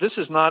time, this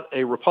is not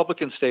a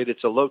Republican state,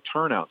 it's a low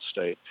turnout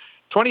state.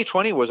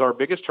 2020 was our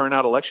biggest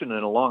turnout election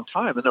in a long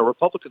time, and the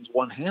Republicans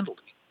won handily.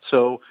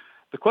 So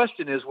the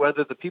question is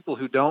whether the people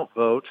who don't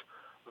vote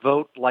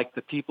like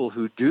the people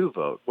who do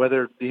vote,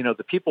 whether,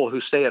 the people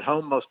who stay at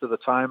home most of the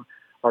time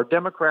are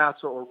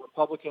Democrats or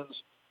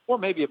Republicans, or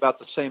maybe about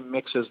the same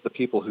mix as the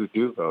people who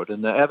do vote.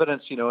 And the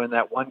evidence, in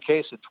that one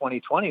case in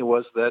 2020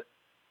 was that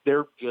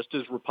they're just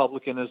as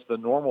Republican as the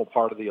normal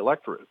part of the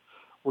electorate.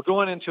 We're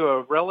going into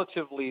a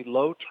relatively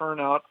low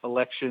turnout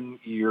election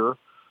year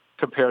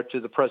compared to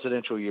the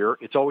presidential year.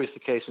 It's always the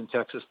case in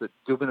Texas that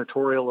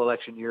gubernatorial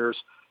election years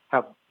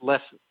have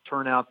less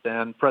turnout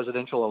than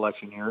presidential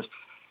election years.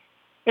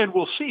 And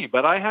we'll see,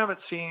 but I haven't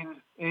seen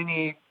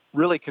any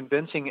really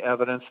convincing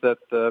evidence that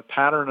the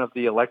pattern of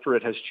the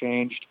electorate has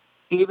changed,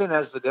 even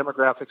as the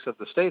demographics of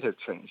the state have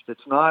changed.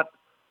 It's not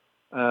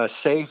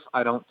safe,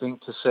 I don't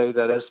think, to say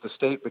that as the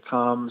state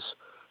becomes,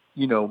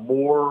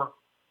 more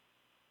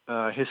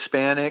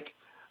Hispanic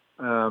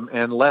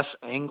and less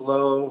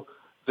Anglo,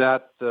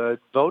 that the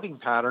voting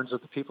patterns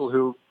of the people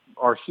who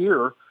are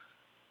here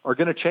are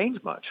going to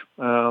change much.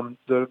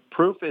 The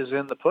proof is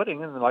in the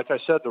pudding, and like I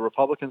said, the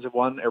Republicans have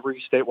won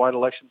every statewide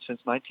election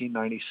since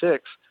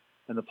 1996,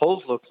 and the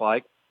polls look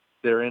like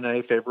they're in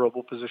a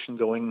favorable position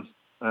going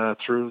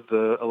through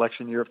the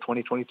election year of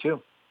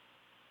 2022.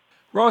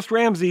 Ross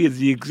Ramsey is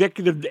the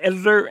executive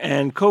editor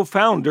and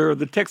co-founder of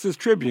the Texas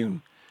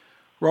Tribune.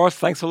 Ross,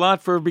 thanks a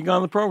lot for being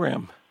on the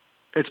program.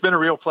 It's been a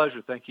real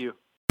pleasure. Thank you.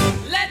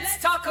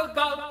 Let's talk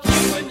about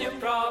you and your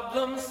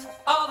problems.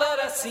 All that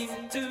I seem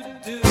to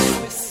do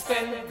is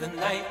spend the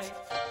night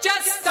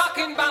just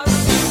talking about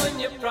you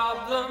and your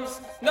problems.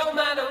 No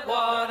matter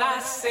what I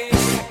say,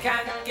 I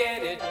can't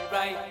get it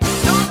right.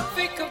 Don't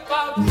think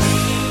about me.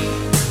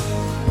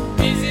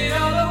 Is it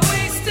all a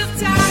waste of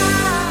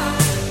time?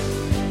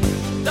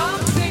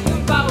 Don't think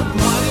about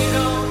what it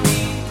all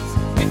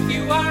means. If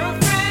you are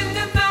a friend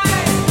of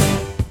mine,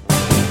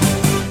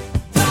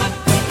 talk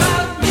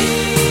about me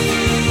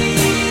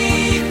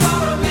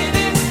for a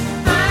minute.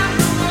 I'm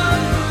the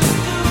one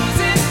who's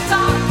losing.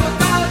 Talk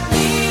about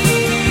me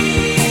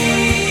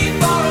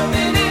for a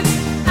minute.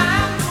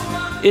 I'm the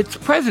one. It's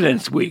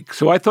President's Week,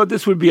 so I thought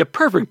this would be a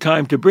perfect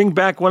time to bring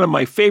back one of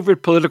my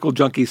favorite political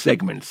junkie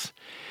segments.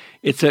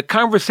 It's a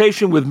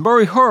conversation with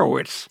Murray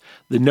Horowitz,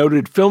 the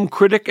noted film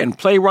critic and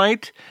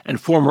playwright and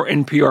former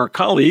NPR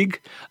colleague,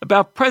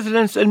 about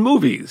presidents and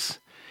movies.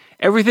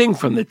 Everything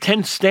from the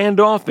tense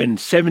standoff in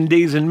 7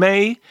 Days in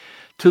May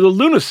to the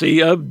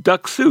lunacy of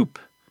Duck Soup.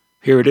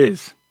 Here it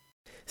is.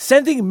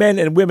 Sending men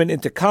and women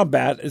into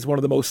combat is one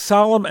of the most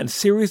solemn and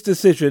serious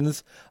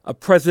decisions a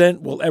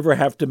president will ever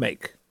have to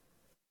make.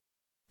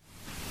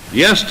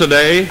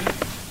 Yesterday,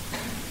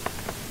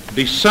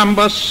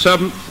 December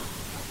 7th,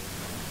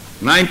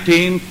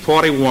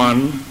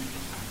 1941,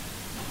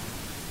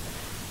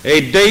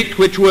 a date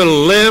which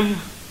will live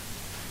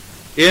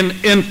in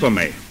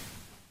infamy.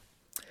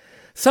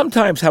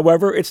 Sometimes,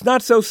 however, it's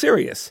not so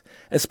serious,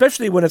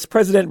 especially when it's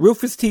President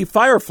Rufus T.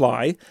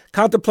 Firefly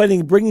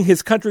contemplating bringing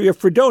his country of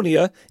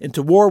Fredonia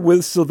into war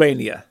with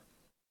Sylvania.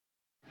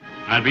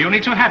 I'll be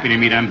only too happy to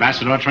meet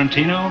Ambassador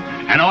Trentino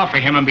and offer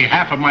him on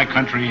behalf of my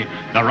country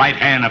the right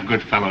hand of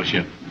good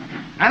fellowship.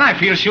 And I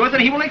feel sure that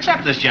he will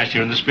accept this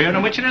gesture in the spirit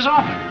in which it is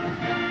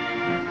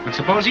offered. But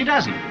suppose he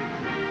doesn't?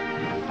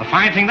 A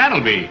fine thing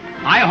that'll be.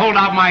 I hold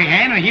out my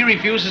hand and he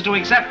refuses to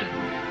accept it.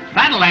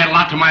 That'll add a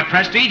lot to my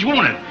prestige,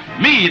 won't it?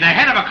 Me, the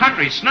head of a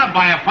country, snubbed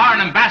by a foreign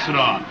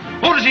ambassador.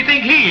 Who does he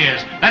think he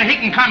is, that he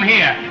can come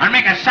here and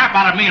make a sap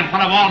out of me in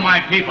front of all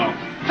my people?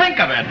 Think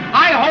of it.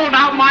 I hold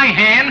out my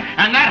hand,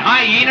 and that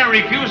hyena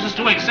refuses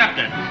to accept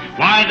it.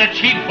 Why, the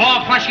cheap,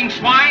 ball-flushing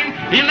swine,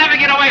 he'll never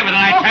get away with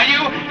it, I tell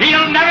you.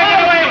 He'll never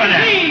get away with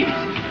it.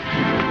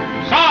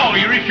 So,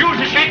 you refuse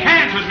to shake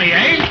hands with me,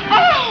 eh?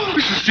 Oh!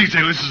 Mrs.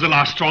 Teasdale, this is the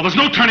last straw. There's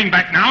no turning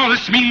back now.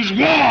 This means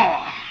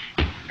war.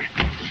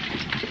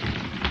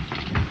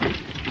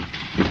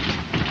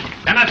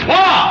 And that's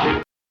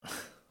war!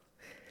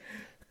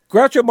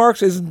 Groucho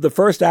Marx isn't the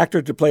first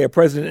actor to play a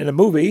president in a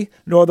movie,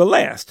 nor the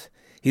last.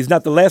 He's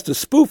not the last to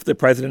spoof the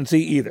presidency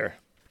either.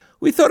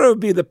 We thought it would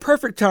be the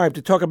perfect time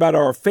to talk about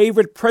our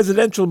favorite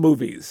presidential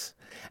movies.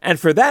 And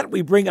for that,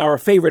 we bring our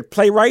favorite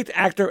playwright,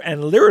 actor,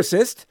 and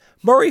lyricist,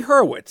 Murray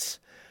Hurwitz.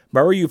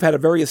 Murray, you've had a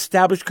very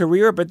established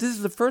career, but this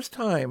is the first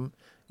time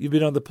you've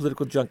been on The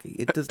Political Junkie.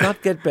 It does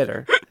not get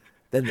better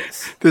than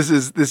this. This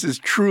is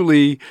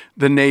truly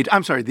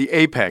the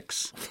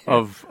apex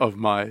of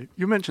my.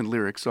 You mentioned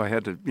lyrics, so I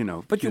had to,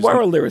 But you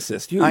are a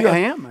lyricist. I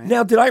am.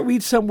 Now, did I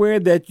read somewhere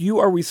that you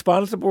are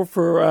responsible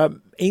for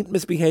Ain't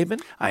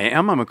Misbehavin'? I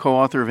am. I'm a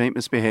co-author of Ain't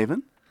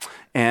Misbehavin'.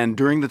 And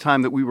during the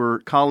time that we were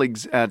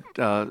colleagues at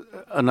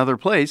another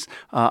place,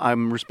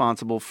 I'm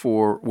responsible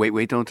for Wait,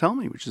 Wait, Don't Tell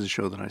Me, which is a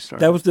show that I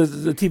started. That was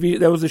the TV.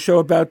 That was the show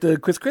about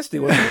Chris Christie,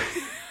 wasn't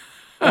it?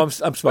 Oh,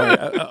 I'm spelling.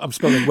 I'm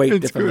spelling wait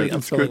differently.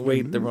 I'm spelling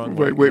wait the wrong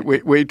way.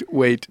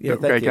 Wait. Yeah,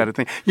 I got to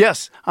think.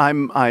 Yes, I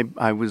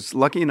was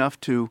lucky enough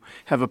to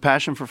have a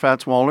passion for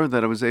Fats Waller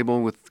that I was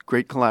able, with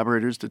great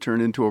collaborators, to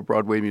turn into a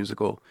Broadway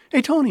musical,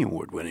 a Tony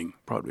Award-winning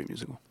Broadway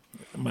musical.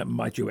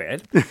 Might you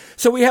add?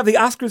 So we have the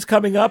Oscars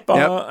coming up,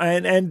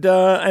 and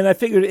I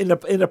figured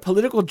in a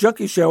political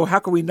junkie show, how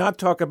can we not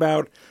talk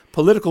about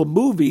political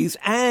movies?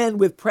 And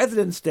with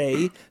President's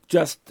Day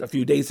just a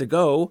few days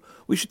ago,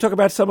 we should talk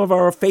about some of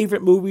our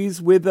favorite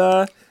movies with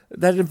that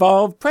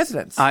involve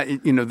presidents.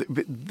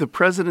 The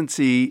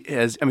presidency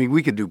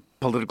we could do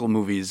political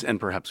movies, and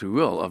perhaps we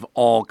will, of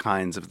all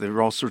kinds of. There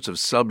are all sorts of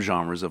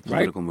subgenres of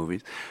political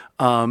movies.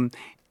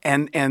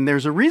 And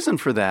there's a reason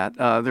for that.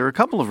 There are a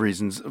couple of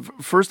reasons.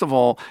 First of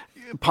all,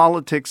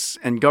 politics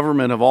and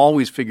government have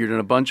always figured in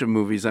a bunch of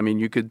movies. I mean,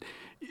 you could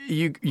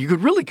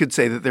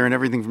say that they're in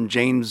everything from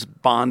James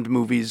Bond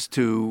movies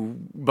to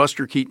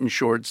Buster Keaton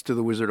shorts to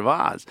The Wizard of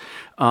Oz.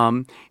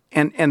 And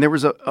there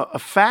was a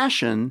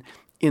fashion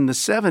in the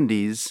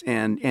 70s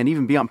and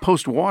even beyond,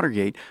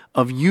 post-Watergate,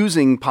 of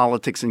using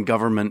politics and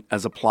government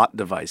as a plot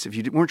device. If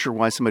you weren't sure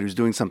why somebody was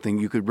doing something,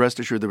 you could rest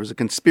assured there was a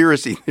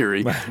conspiracy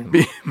theory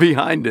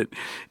behind it.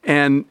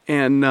 And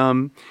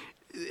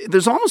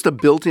there's almost a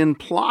built-in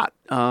plot,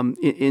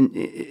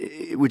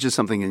 which is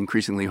something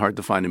increasingly hard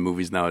to find in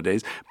movies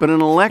nowadays. But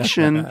an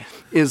election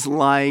is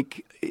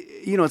like,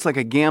 it's like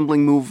a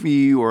gambling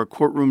movie or a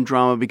courtroom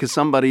drama because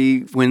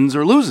somebody wins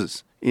or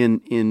loses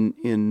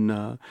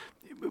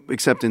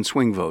except in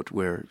swing vote,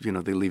 where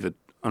they leave it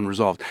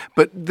unresolved.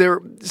 But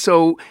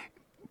so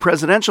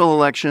presidential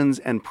elections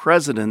and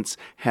presidents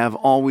have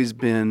always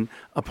been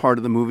a part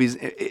of the movies.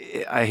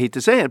 I hate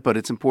to say it, but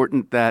it's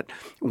important that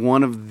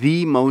one of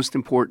the most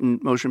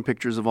important motion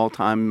pictures of all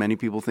time, many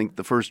people think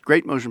the first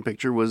great motion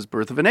picture, was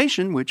Birth of a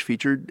Nation, which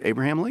featured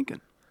Abraham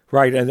Lincoln.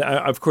 Right, and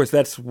of course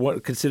that's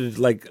what considered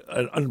like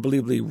an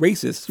unbelievably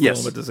racist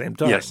film at the same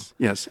time.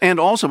 Yes. And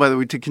also, by the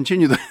way, to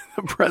continue the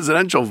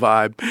presidential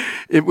vibe,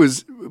 it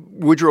was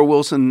Woodrow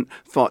Wilson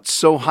thought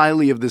so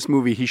highly of this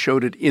movie, he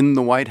showed it in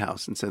the White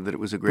House and said that it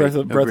was a great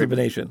Birth of a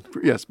Nation.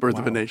 Yes, Birth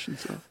of a Nation.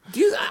 So.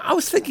 I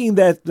was thinking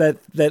that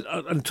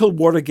until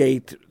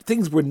Watergate,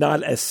 things were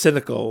not as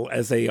cynical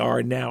as they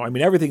are now. I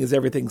mean, everything is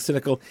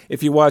cynical.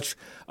 If you watch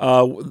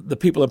the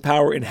people in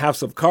power in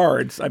House of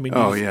Cards, I mean,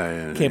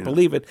 you can't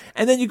believe it.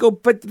 And then you go,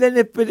 but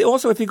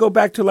also if you go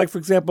back to, like, for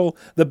example,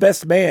 The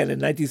Best Man in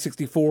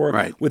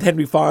 1964 with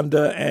Henry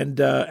Fonda and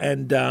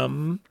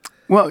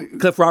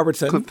Cliff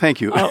Robertson.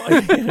 Thank you.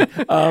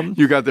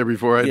 You got there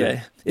before I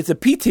did. It's a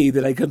PT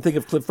that I couldn't think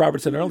of Cliff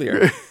Robertson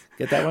earlier.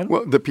 Get that one?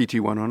 Well, the PT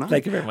 109.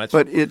 Thank you very much.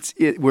 But it's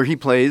where he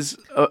plays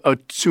a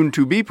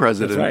soon-to-be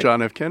president,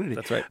 John F. Kennedy.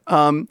 That's right.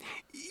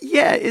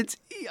 Yeah,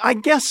 I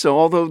guess so,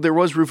 although there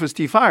was Rufus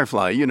T.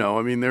 Firefly,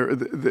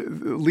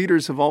 the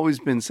leaders have always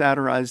been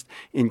satirized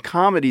in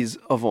comedies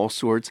of all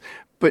sorts.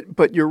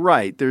 But you're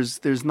right. There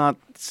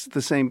wasn't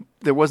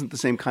the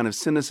same kind of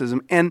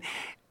cynicism. And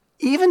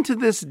even to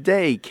this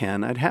day,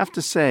 Ken, I'd have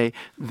to say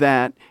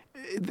that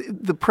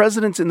the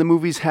presidents in the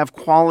movies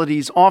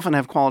often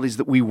have qualities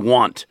that we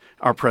want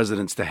our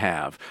presidents to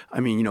have.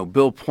 I mean,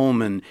 Bill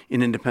Pullman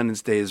in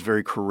Independence Day is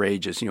very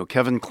courageous.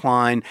 Kevin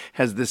Kline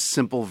has this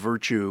simple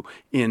virtue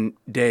in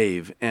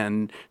Dave.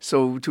 And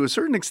so to a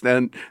certain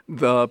extent,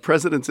 the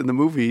presidents in the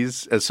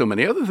movies, as so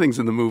many other things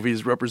in the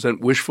movies, represent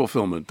wish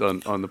fulfillment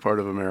on the part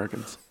of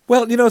Americans.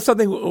 Well,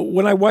 something,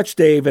 when I watch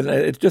Dave, and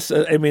it's just,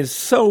 it's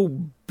so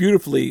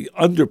beautifully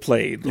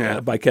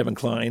underplayed by Kevin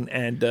Kline,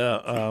 and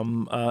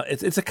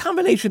it's a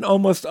combination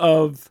almost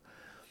of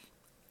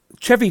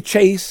Chevy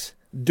Chase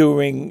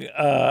doing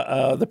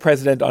the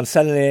president on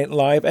Saturday Night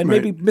Live, and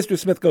maybe Mr.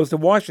 Smith Goes to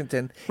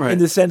Washington, in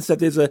the sense that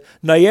there's a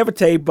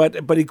naivete,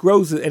 but he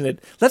grows in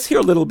it. Let's hear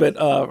a little bit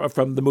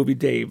from the movie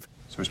Dave.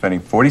 So we're spending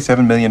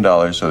 $47 million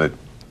so that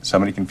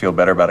somebody can feel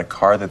better about a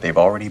car that they've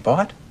already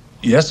bought?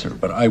 Yes, sir,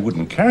 but I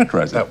wouldn't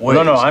characterize that way.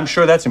 No, I'm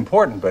sure that's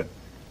important, but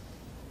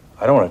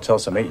I don't want to tell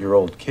some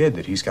 8-year-old kid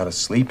that he's got to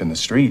sleep in the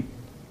street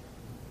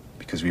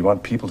because we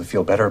want people to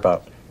feel better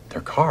about their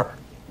car.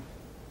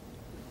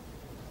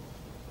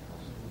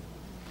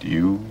 Do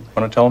you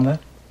want to tell him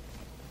that?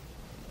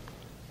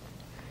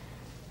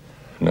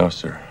 No,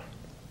 sir.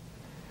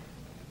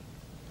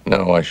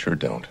 No, I sure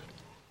don't.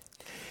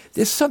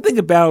 There's something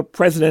about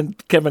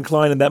President Kevin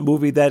Kline in that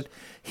movie that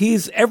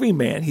he's every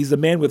man. He's a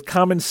man with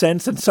common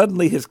sense, and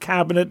suddenly his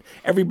cabinet,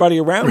 everybody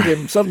around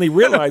him, suddenly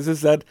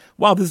realizes that,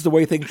 wow, this is the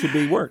way things should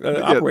be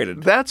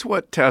operated. That's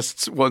what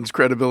tests one's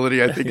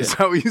credibility, I think, is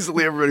how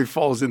easily everybody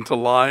falls into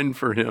line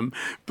for him.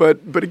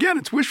 But again,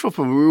 it's wishful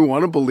fulfillment. We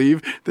want to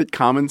believe that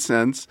common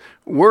sense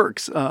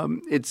works.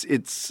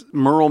 It's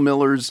Merle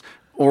Miller's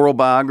oral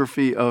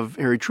biography of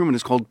Harry Truman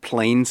is called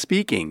Plain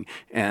Speaking.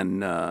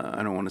 And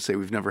I don't want to say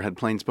we've never had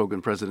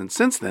plain-spoken presidents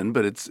since then,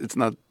 but it's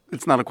not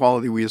a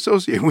quality we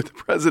associate with the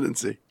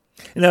presidency.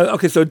 Now,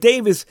 okay, so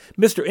Dave is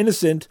Mr.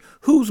 Innocent.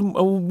 Who's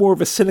more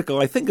of a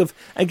cynical? I think of,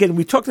 again,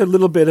 we talked a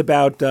little bit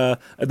about The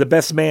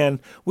Best Man.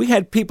 We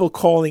had people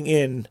calling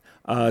in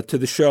to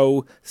the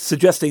show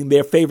suggesting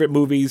their favorite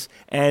movies,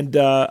 and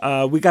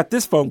we got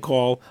this phone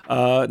call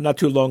not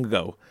too long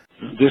ago.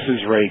 This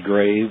is Ray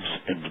Graves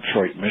in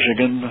Detroit,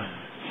 Michigan,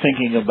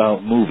 thinking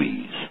about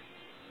movies.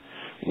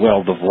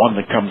 Well, the one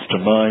that comes to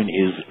mind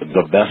is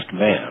The Best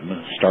Man,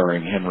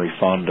 starring Henry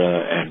Fonda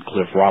and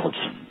Cliff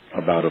Robertson,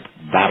 about a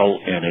battle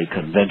in a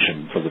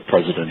convention for the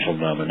presidential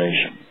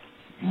nomination.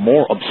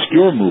 More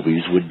obscure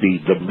movies would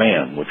be The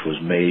Man, which was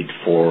made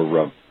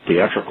for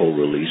theatrical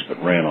release but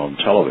ran on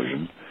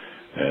television,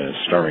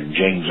 starring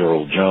James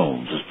Earl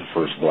Jones as the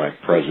first black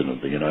president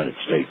of the United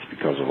States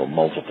because of a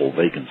multiple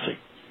vacancy.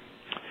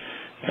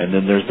 And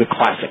then there's the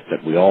classic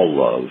that we all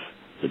love,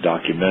 the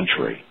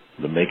documentary,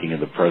 The Making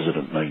of the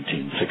President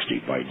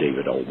 1960 by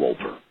David L.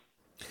 Wolper.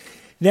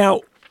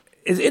 Now,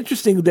 it's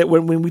interesting that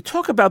when we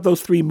talk about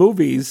those three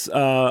movies,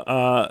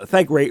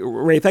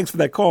 Ray, thanks for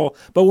that call.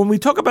 But when we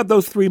talk about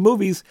those three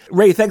movies,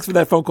 Ray, thanks for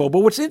that phone call. But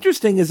what's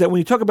interesting is that when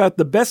you talk about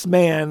The Best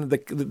Man,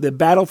 the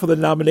battle for the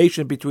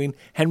nomination between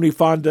Henry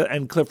Fonda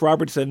and Cliff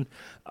Robertson,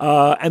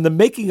 and The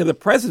Making of the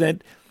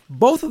President,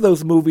 both of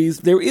those movies,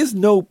 there is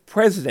no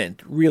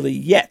president really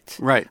yet.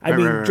 Right. I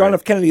mean, John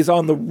F. Kennedy is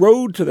on the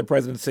road to the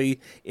presidency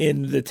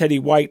in the Teddy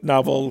White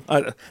novel,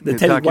 the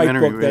Teddy White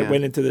book that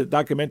went into the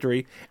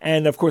documentary.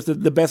 And, of course,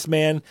 the Best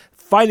Man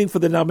fighting for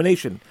the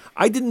nomination.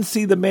 I didn't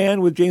see The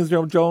Man with James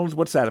Earl Jones.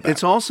 What's that about?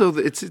 It's also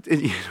it's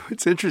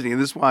interesting,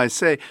 and this is why I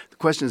say the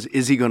question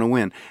is he going to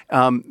win?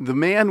 The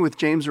Man with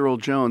James Earl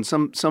Jones.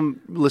 Some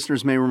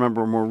listeners may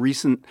remember a more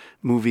recent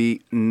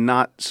movie,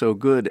 not so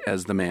good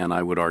as The Man,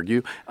 I would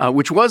argue,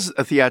 which was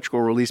a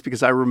theatrical release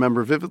because I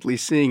remember vividly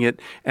seeing it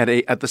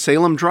at the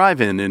Salem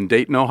Drive-In in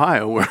Dayton,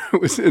 Ohio, where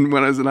it was when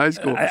I was in high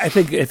school. I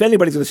think if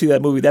anybody's going to see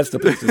that movie, that's the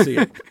place to see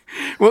it.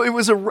 Well, it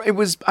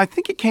was. I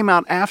think it came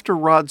out after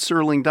Rod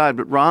Serling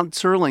died. But Rod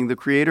Serling, the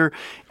creator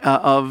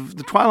of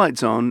The Twilight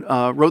Zone,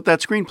 wrote that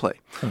screenplay.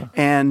 Huh.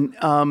 And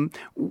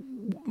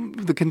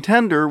the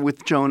contender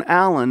with Joan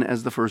Allen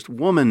as the first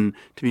woman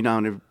to be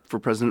nominated for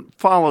president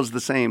follows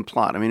the same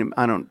plot. I mean,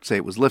 I don't say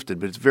it was lifted,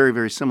 but it's very,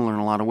 very similar in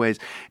a lot of ways.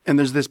 And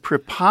there's this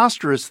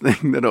preposterous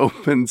thing that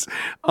opens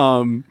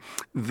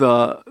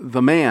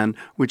the Man,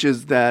 which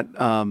is that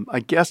I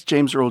guess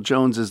James Earl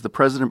Jones is the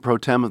president pro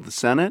tem of the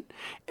Senate,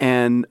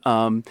 and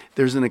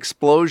there's an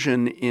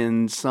explosion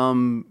in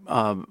some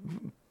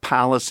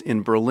palace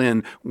in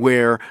Berlin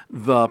where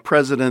the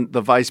president,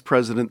 the vice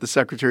president, the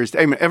secretary of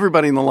state,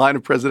 everybody in the line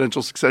of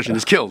presidential succession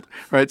is killed,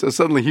 right? So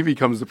suddenly he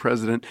becomes the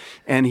president,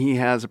 and he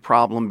has a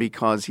problem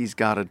because he's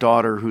got a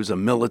daughter who's a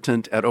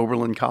militant at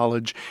Oberlin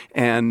College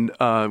and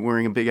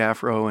wearing a big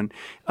afro, and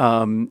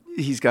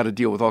he's got to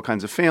deal with all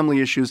kinds of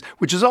family issues,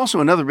 which is also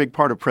another big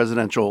part of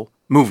presidential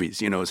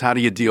movies, is how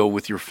do you deal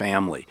with your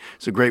family?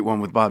 It's a great one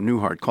with Bob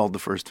Newhart called The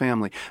First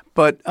Family.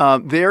 But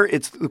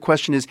the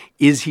question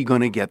is he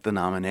going to get the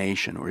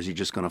nomination, or is he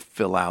just going to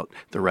fill out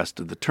the rest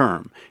of the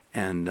term?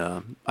 And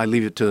I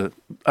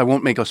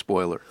won't make a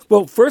spoiler.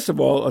 Well, first of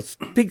all,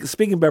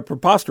 speaking about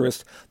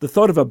preposterous, the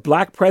thought of a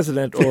black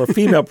president or a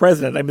female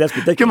president, I mean, that's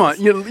ridiculous.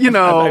 Come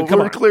on,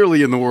 we're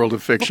clearly in the world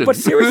of fiction. But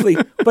seriously,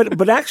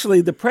 but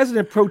actually, the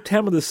president pro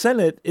tem of the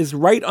Senate is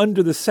right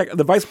under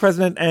the vice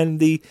president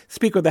and the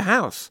Speaker of the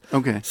House.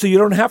 Okay. So you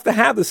don't have to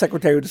have the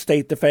Secretary of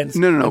State, Defense,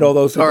 no. and all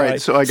those who all died.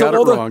 right, so I got it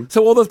wrong.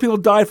 So all those people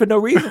died for no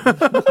reason.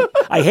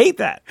 I hate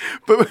that.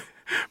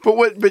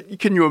 But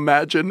can you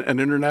imagine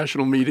an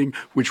international meeting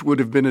which would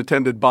have been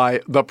attended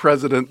by the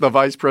president, the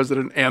vice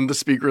president, and the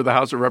Speaker of the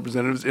House of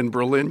Representatives in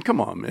Berlin?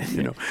 Come on,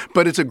 man,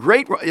 But it's a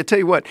great. I tell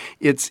you what,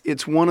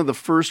 it's one of the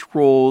first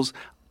roles,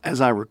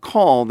 as I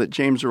recall, that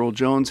James Earl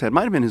Jones had.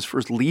 Might have been his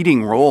first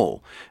leading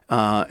role,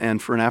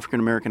 and for an African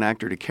American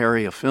actor to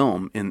carry a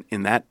film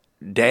in that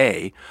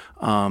day.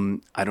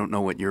 I don't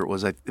know what year it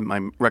was. In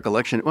my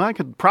recollection, well, I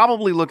could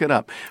probably look it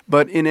up.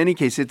 But in any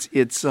case,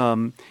 it's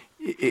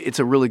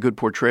a really good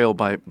portrayal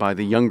by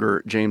the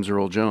younger James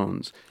Earl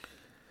Jones.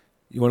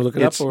 You want to look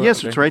it up? Yes,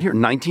 okay. It's right here.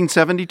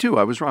 1972.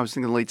 I was wrong. I was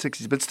thinking the late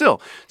 60s. But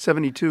still,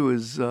 72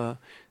 is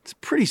it's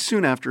pretty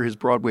soon after his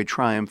Broadway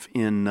triumph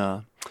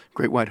in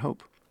Great White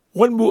Hope.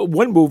 One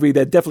movie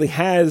that definitely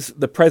has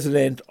the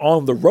president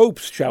on the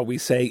ropes, shall we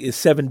say, is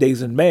 7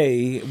 Days in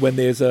May, when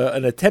there's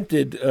an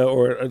attempted,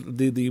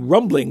 the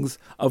rumblings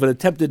of an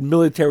attempted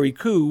military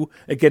coup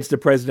against the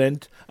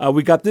president.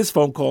 We got this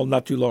phone call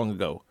not too long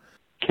ago.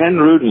 Ken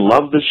Rudin,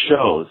 love the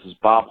show. This is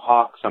Bob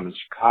Hawks. I'm in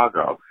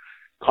Chicago.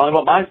 Calling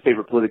about my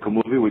favorite political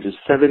movie, which is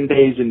 7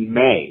 Days in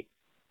May,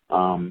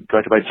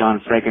 directed by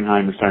John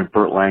Frankenheimer, starring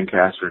Burt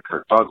Lancaster and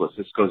Kirk Douglas.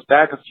 This goes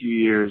back a few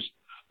years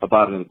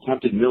about an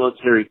attempted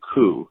military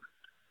coup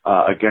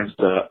against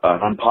an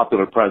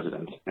unpopular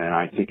president, and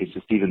I think it's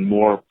just even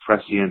more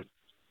prescient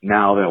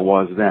now than it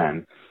was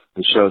then.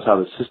 It shows how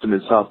the system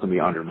itself can be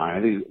undermined.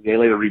 I think they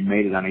later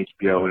remade it on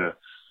HBO in a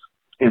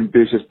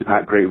ambitious but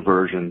not great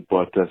version,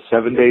 but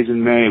 7 Days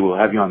in May will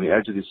have you on the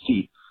edge of the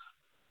seat,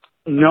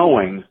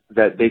 knowing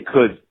that they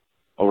could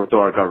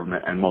overthrow our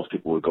government and most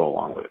people would go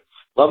along with it.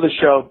 Love the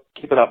show.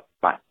 Keep it up.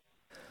 Bye.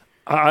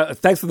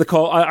 Thanks for the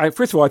call.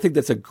 First of all, I think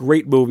that's a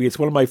great movie. It's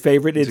one of my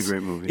favorite. It's a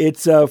great movie.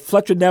 It's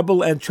Fletcher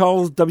Nebel and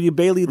Charles W.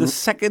 Bailey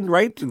II,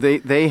 right?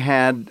 They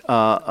had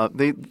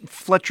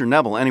Fletcher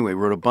Nebel anyway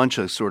wrote a bunch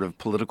of sort of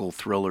political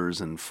thrillers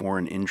and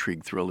foreign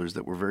intrigue thrillers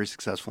that were very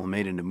successful and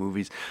made into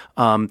movies.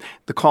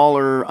 The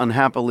caller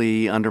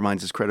unhappily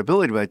undermines his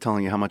credibility by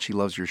telling you how much he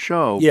loves your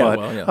show. Yeah, but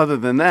other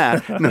than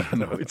that,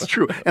 no, it's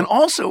true. And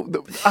also,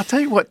 I'll tell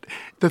you what,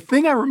 the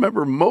thing I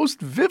remember most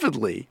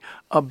vividly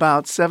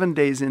about 7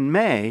 Days in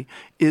May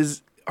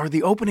are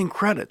the opening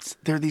credits.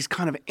 They're these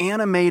kind of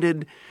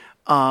animated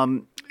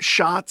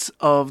shots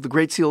of the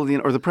Great Seal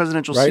or the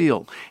Presidential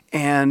Seal.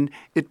 And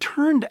it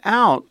turned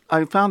out,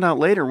 I found out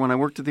later when I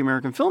worked at the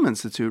American Film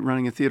Institute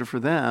running a theater for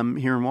them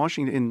here in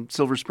Washington, in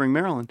Silver Spring,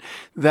 Maryland,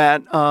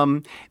 that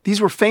these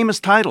were famous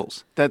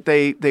titles, that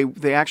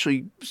they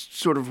actually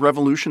sort of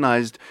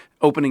revolutionized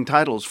opening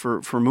titles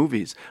for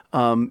movies.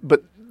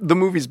 But the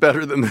movie's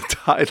better than the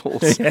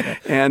titles.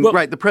 And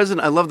the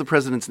president, I love the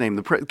president's name.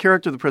 The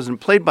character of the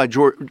president, played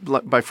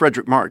by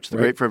Frederick March, the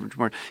great Frederick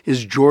March,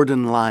 is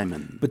Jordan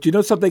Lyman. But you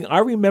know something? I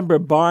remember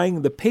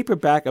buying the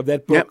paperback of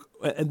that book.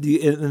 Yep.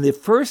 In the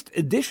first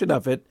edition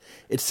of it,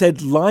 it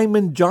said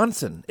Lyman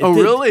Johnson.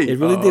 Really? It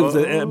really did. It was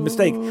a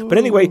mistake. But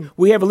anyway,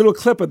 we have a little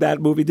clip of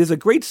that movie. There's a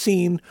great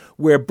scene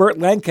where Burt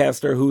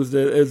Lancaster, who's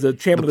the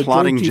chairman of the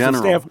Joint Chiefs of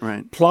Staff,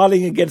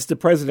 plotting against the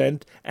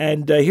president.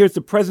 And here's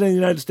the president of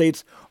the United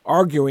States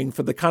arguing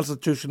for the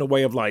constitutional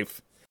way of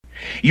life.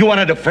 You want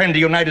to defend the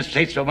United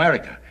States of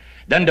America,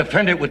 then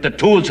defend it with the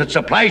tools it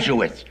supplies you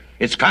with,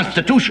 its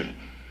Constitution.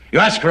 You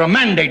ask for a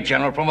mandate,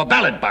 General, from a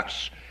ballot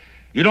box.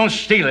 You don't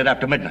steal it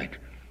after midnight,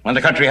 when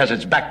the country has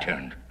its back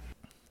turned.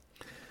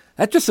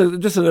 That's just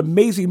an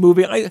amazing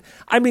movie.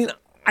 I mean,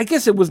 I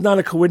guess it was not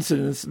a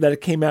coincidence that it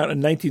came out in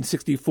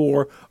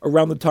 1964,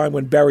 around the time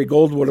when Barry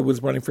Goldwater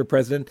was running for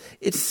president.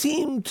 It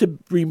seemed to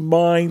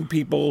remind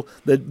people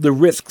the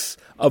risks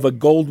of a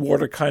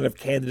Goldwater kind of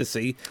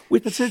candidacy.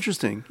 That's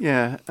interesting.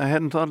 Yeah, I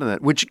hadn't thought of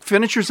that.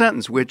 Finish your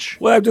sentence. Well,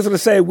 I'm just going to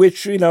say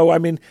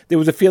there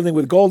was a feeling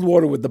with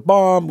Goldwater, with the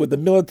bomb, with the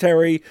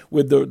military,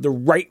 with the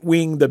right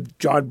wing, the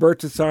John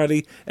Birch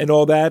Society, and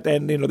all that.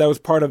 And, that was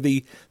part of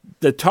the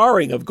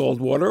tarring of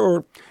Goldwater,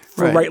 or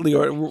for rightly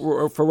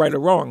or for right or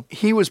wrong.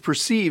 He was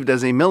perceived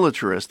as a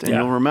militarist, and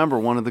you'll remember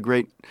one of the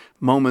great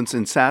moments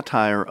in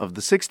satire of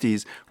the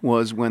 60s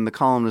was when the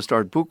columnist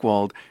Art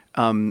Buchwald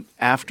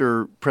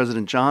after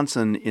President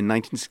Johnson in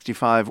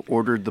 1965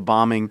 ordered the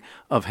bombing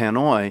of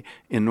Hanoi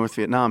in North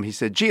Vietnam, he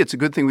said, gee, it's a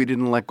good thing we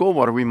didn't elect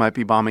Goldwater. We might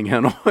be bombing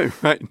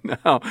Hanoi right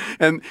now.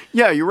 And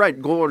yeah, you're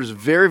right. Goldwater's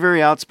very,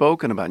 very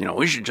outspoken about,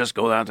 we should just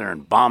go out there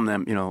and bomb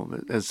them,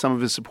 as some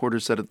of his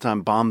supporters said at the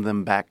time, bomb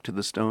them back to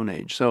the Stone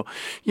Age. So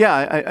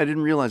yeah, I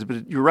didn't realize it,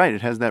 but you're right.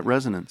 It has that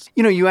resonance.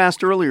 You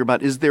asked earlier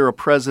about, is there a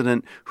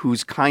president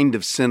who's kind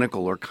of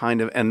cynical or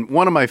and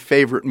one of my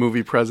favorite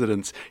movie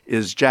presidents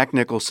is Jack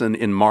Nicholson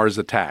in Mars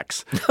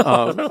Attacks.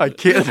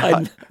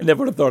 I never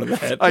would have thought of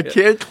that. I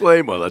can't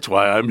claim, well, that's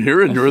why I'm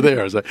here and you're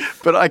there.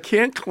 But I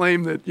can't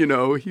claim that,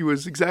 he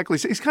was exactly,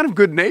 he's kind of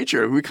good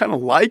natured. We kind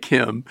of like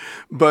him,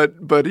 but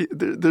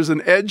there's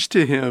an edge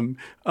to him.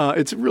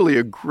 It's really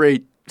a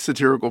great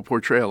satirical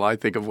portrayal, I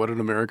think, of what an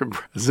American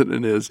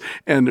president is.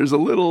 And there's a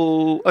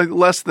little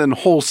less than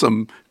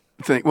wholesome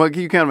thing. Well,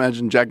 you can't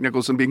imagine Jack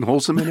Nicholson being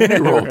wholesome in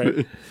any role.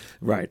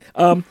 Right.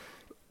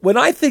 When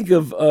I think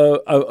of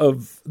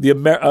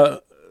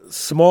the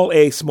small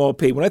a, small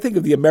p, when I think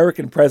of the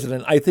American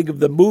president, I think of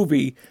the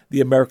movie The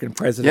American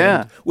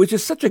President, which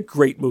is such a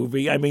great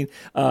movie. I mean,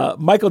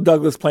 Michael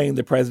Douglas playing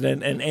the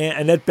president and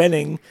Annette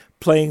Bening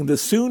playing the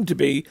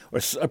soon-to-be or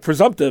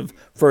presumptive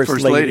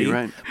first lady.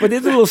 Right. But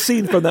there's a little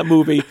scene from that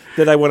movie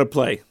that I want to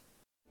play.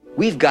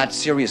 We've got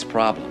serious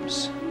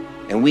problems,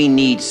 and we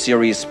need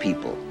serious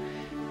people.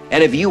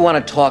 And if you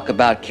want to talk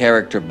about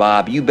character,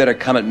 Bob, you better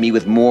come at me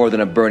with more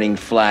than a burning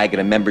flag and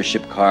a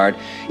membership card.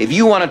 If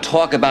you want to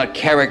talk about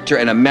character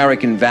and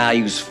American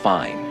values,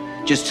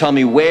 fine. Just tell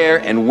me where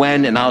and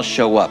when, and I'll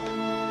show up.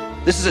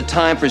 This is a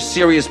time for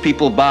serious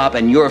people, Bob,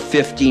 and your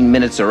 15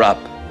 minutes are up.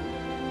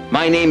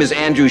 My name is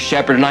Andrew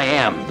Shepard, and I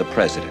am the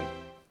president.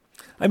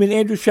 I mean,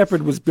 Andrew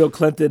Shepard was Bill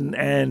Clinton,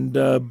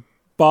 and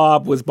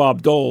Bob was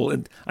Bob Dole,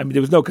 and I mean, it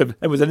was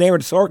an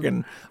Aaron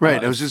Sorkin.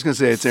 Right, I was just going to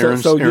say it's Aaron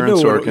so you knew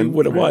Sorkin.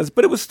 what it was,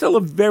 but it was still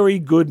a very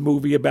good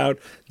movie about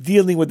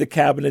dealing with the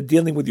cabinet,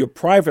 dealing with your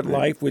private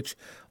life, which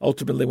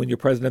ultimately, when you're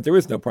president, there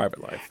is no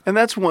private life. And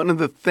that's one of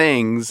the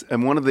things,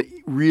 and one of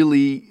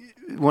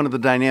the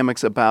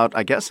dynamics about,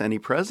 I guess, any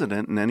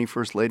president and any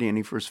first lady,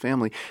 any first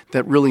family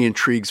that really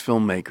intrigues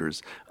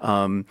filmmakers.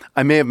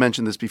 I may have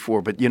mentioned this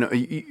before, but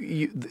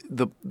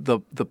the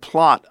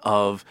plot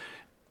of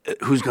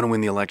who's going to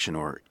win the election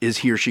or is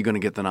he or she going to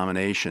get the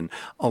nomination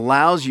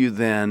allows you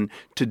then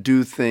to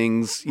do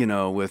things,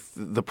 with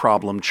the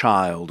problem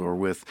child or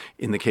with,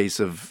 in the case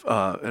of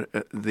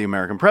the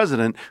American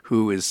president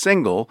who is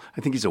single,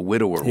 I think he's a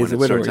widower. He's a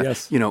widower,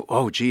 yes.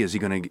 Oh, gee, is he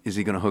going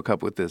to hook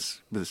up with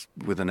this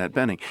with Annette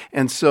Bening?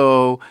 And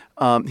so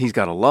he's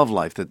got a love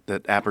life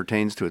that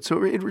appertains to it.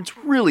 So it's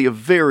really a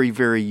very,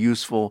 very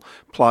useful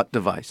plot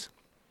device.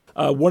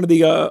 One of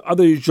the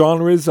other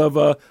genres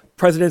of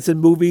presidents in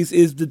movies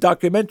is the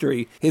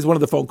documentary. Here's one of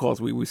the phone calls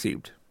we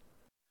received.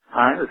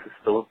 Hi, this is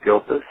Philip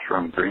Gilpis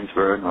from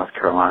Greensboro, North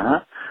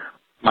Carolina.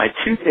 My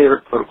two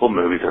favorite political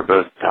movies are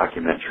both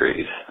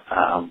documentaries,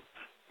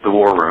 The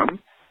War Room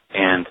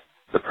and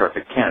The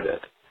Perfect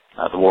Candidate.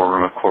 The War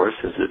Room, of course,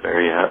 is a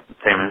very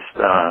famous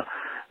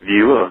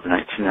view of the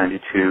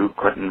 1992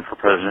 Clinton for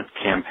President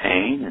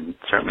campaign and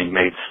certainly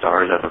made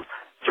stars out of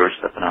George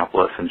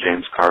Stephanopoulos and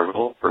James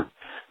Carville for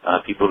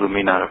people who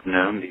may not have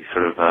known the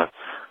sort of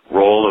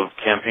role of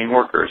campaign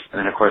workers. And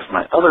then, of course,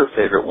 my other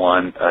favorite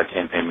one,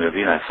 campaign movie,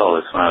 and I saw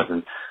this when I was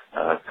in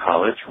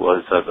college,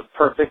 was The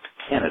Perfect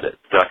Candidate,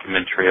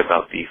 documentary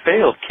about the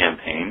failed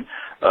campaign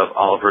of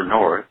Oliver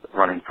North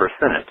running for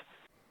Senate.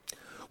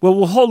 Well,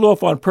 we'll hold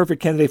off on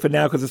Perfect Candidate for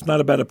now because it's not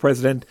about a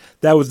president.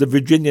 That was the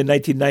Virginia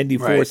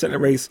 1994 Senate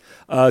race,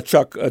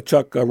 Chuck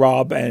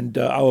Robb and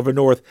Oliver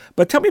North.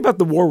 But tell me about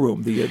The War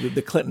Room,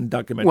 the Clinton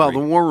documentary. Well, The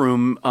War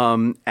Room,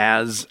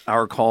 as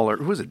our caller,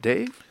 who was it,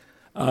 Dave?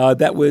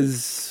 That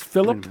was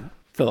Philip.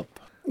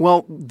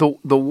 Well,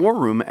 the War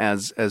Room,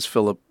 as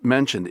Philip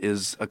mentioned,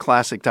 is a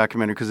classic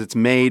documentary because it's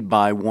made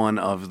by one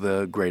of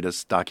the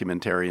greatest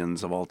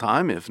documentarians of all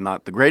time, if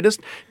not the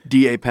greatest,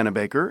 D.A.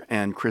 Pennebaker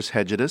and Chris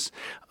Hegedus.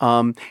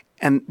 And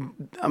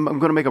I'm going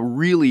to make a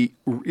really,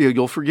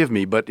 you'll forgive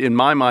me, but in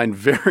my mind,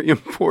 very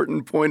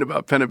important point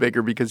about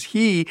Pennebaker because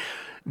he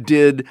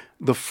did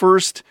the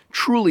first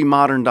truly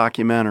modern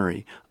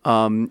documentary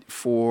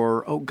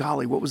for,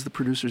 what was the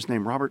producer's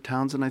name? Robert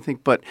Townsend, I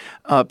think. But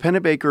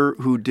Pennebaker,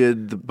 who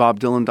did the Bob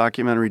Dylan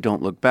documentary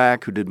Don't Look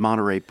Back, who did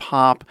Monterey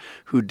Pop,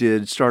 who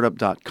did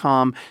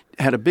Startup.com,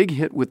 had a big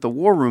hit with The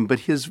War Room,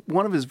 but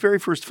one of his very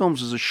first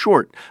films was a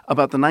short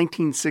about the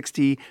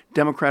 1960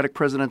 Democratic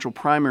presidential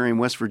primary in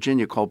West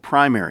Virginia called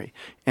Primary.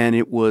 And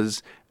it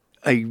was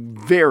a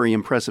very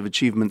impressive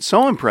achievement,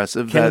 so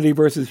impressive Kennedy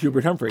versus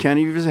Hubert Humphrey.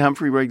 Kennedy versus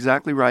Humphrey, right,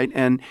 exactly right.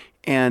 And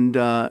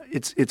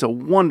it's a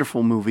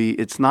wonderful movie.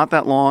 It's not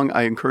that long.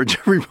 I encourage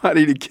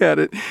everybody to get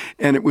it.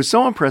 And it was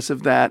so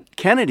impressive that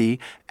Kennedy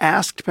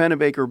asked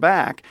Pennebaker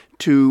back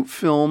to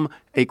film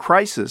a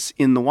crisis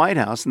in the White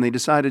House, and they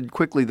decided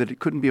quickly that it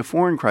couldn't be a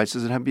foreign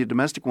crisis, it had to be a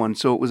domestic one.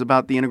 So it was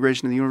about the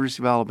integration of the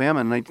University of Alabama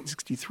in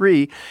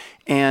 1963,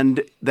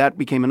 and that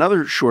became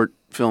another short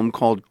film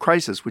called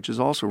Crisis, which is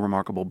also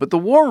remarkable. But The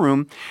War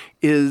Room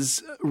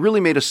is really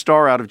made a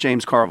star out of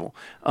James Carville.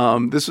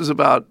 This was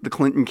about the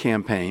Clinton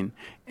campaign,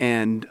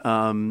 and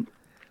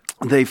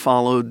they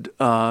followed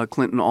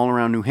Clinton all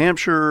around New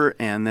Hampshire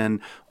and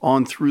then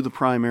on through the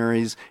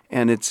primaries.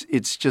 And it's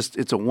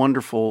a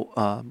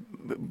wonderful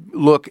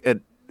look at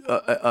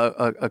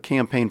a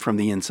campaign from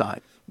the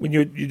inside. When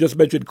you just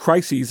mentioned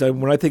crises,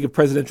 and when I think of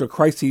presidential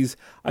crises,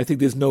 I think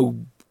there's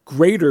no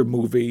greater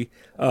movie,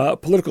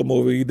 political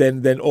movie,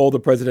 than All the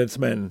President's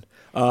Men.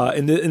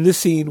 In this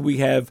scene, we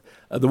have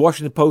the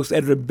Washington Post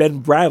editor Ben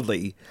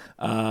Bradley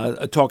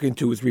talking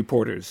to his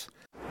reporters.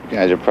 You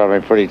guys are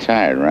probably pretty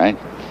tired, right?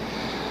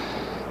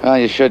 Well,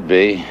 you should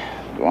be.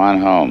 Go on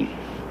home.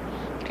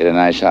 Get a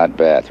nice hot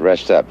bath.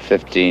 Rest up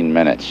 15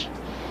 minutes.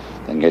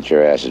 Then get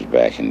your asses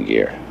back in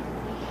gear.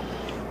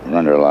 We're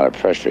under a lot of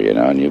pressure,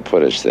 and you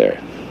put us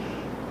there.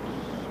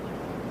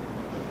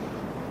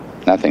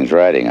 Nothing's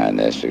riding on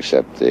this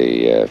except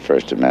the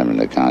First Amendment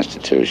of the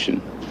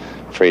Constitution,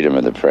 freedom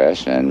of the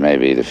press, and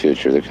maybe the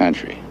future of the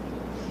country.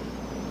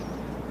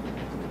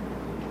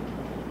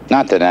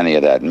 Not that any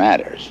of that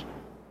matters.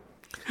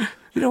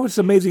 You know what's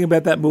amazing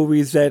about that movie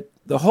is that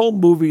the whole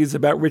movie is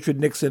about Richard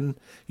Nixon.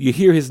 You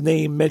hear his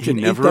name mentioned.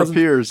 He never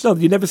appears. No,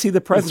 you never see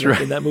the president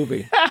in that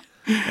movie.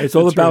 It's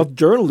all about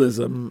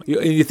journalism.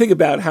 You think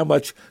about how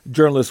much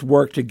journalists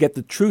work to get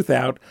the truth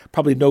out.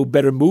 Probably no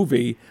better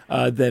movie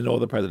than All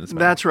the President's Men.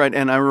 That's right.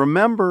 And I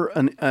remember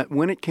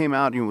when it came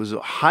out, it was a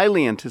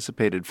highly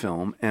anticipated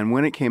film. And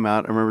when it came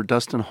out, I remember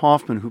Dustin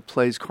Hoffman, who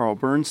plays Carl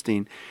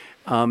Bernstein,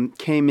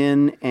 came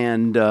in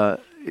and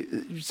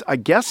I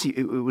guess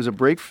it was a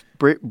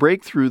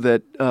breakthrough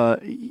that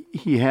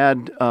he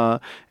had.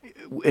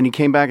 And he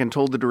came back and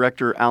told the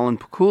director, Alan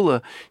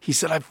Pakula, he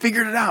said, I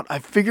figured it out. I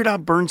figured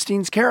out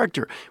Bernstein's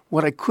character.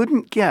 What I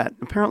couldn't get,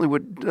 apparently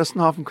what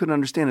Dustin Hoffman couldn't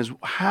understand, is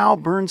how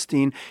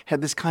Bernstein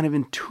had this kind of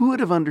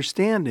intuitive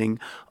understanding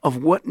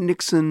of what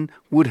Nixon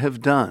would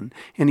have done.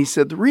 And he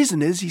said, the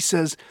reason is, he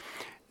says,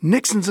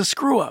 Nixon's a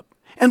screw-up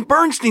and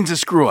Bernstein's a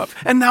screw-up.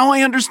 And now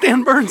I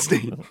understand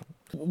Bernstein.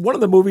 One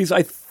of the movies,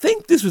 I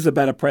think this was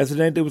about a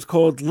president. It was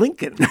called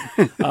Lincoln.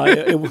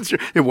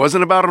 It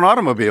wasn't about an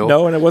automobile.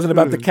 No, and it wasn't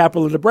about the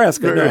capital of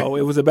Nebraska. No,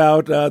 it was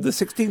about the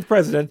 16th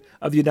president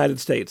of the United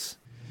States.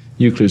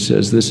 Euclid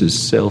says this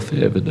is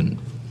self-evident.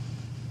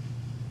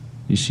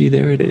 You see,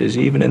 there it is,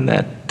 even in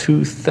that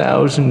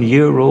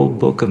 2,000-year-old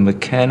book of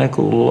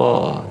mechanical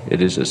law.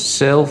 It is a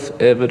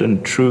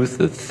self-evident truth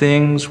that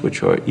things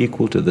which are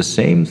equal to the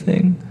same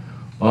thing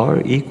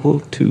are equal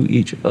to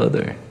each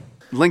other.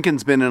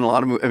 Lincoln's been in a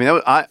lot of movies. I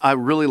mean, I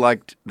really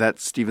liked that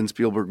Steven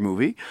Spielberg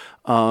movie.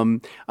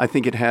 I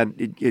think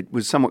it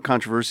was somewhat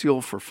controversial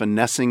for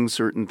finessing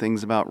certain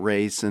things about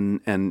race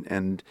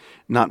and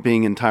not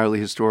being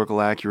entirely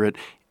historical accurate.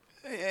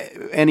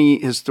 Any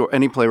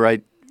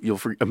playwright,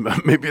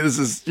 maybe this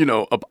is,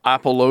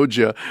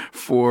 apologia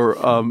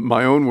for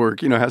my own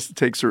work, has to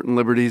take certain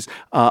liberties.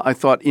 I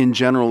thought in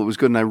general it was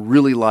good, and I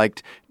really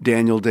liked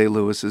Daniel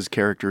Day-Lewis's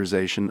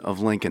characterization of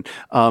Lincoln.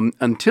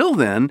 Until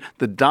then,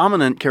 the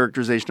dominant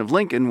characterization of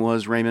Lincoln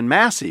was Raymond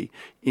Massey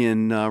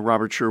in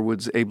Robert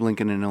Sherwood's Abe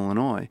Lincoln in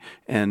Illinois.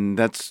 And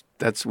that's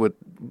what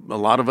a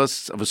lot of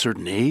us of a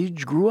certain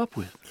age grew up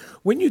with.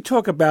 When you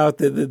talk about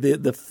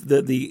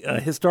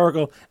the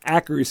historical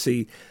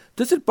accuracy,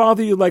 does it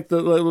bother you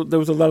there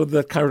was a lot of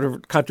the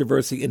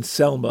controversy in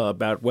Selma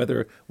about what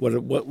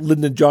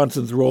Lyndon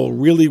Johnson's role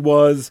really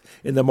was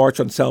in the March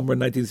on Selma in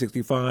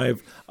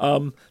 1965?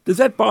 Does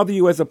that bother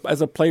you as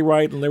a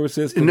playwright and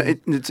lyricist?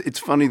 It's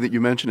funny that you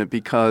mention it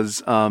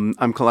because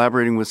I'm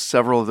collaborating with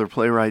several other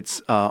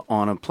playwrights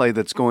on a play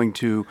that's going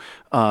to,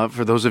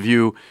 for those of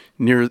you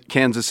near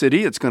Kansas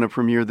City, it's going to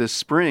premiere this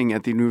spring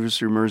at the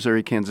University of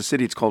Missouri, Kansas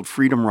City. It's called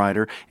Freedom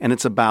Rider, and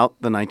it's about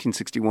the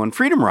 1961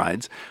 Freedom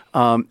Rides.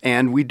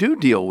 And we do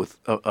deal with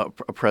a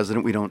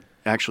president. We don't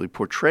actually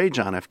portray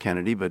John F.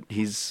 Kennedy, but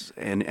he's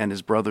and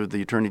his brother,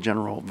 the Attorney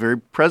General, very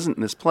present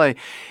in this play.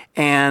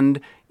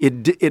 And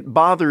it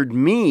bothered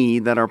me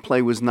that our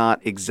play was not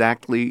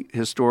exactly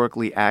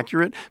historically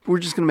accurate. But we're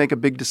just going to make a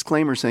big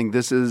disclaimer saying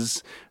this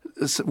is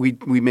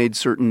we made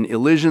certain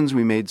elisions,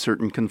 we made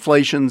certain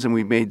conflations, and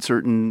we made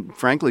certain,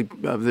 frankly,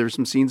 there's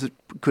some scenes that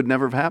could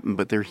never have happened,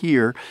 but they're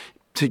here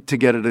to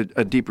get at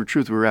a deeper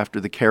truth. We're after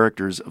the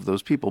characters of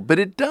those people. But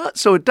it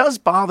does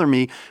bother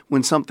me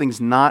when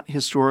something's not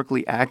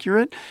historically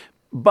accurate,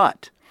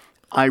 but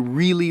I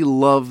really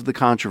love the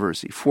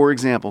controversy. For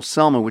example,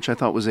 Selma, which I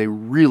thought was a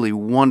really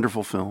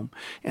wonderful film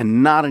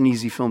and not an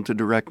easy film to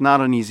direct, not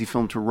an easy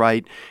film to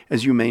write.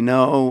 As you may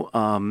know,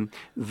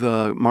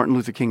 the Martin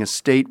Luther King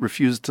estate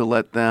refused to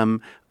let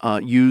them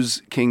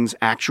use King's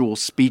actual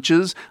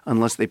speeches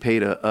unless they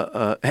paid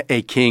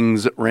a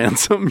king's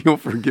ransom. You'll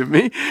forgive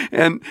me.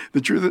 And the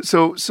truth,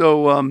 so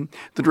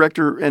the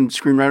director and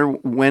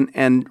screenwriter went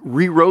and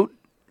rewrote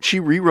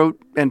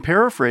and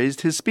paraphrased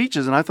his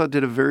speeches, and I thought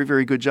did a very,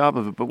 very good job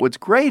of it. But what's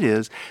great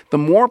is the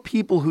more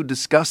people who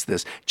discuss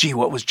this,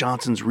 what was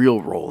Johnson's real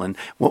role, and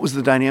what was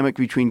the dynamic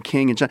between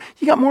King and Johnson?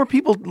 You got more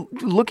people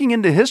looking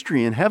into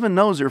history, and heaven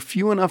knows there are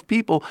few enough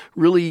people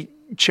really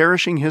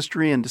cherishing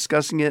history and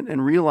discussing it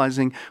and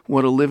realizing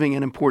what a living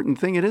and important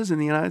thing it is in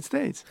the United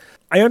States.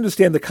 I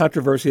understand the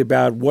controversy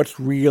about what's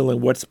real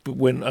and what's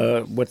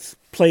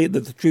played,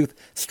 that the truth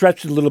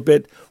stretched a little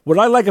bit. What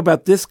I like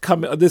about this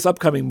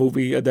upcoming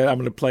movie that I'm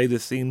going to play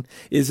this scene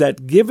is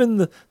that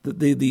given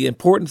the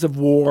importance of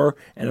war,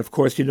 and of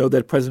course you know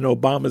that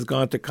President Obama has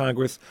gone to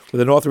Congress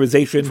with an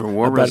authorization for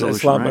war about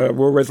resolution,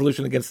 war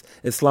resolution against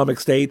Islamic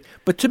State.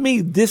 But to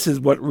me, this is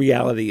what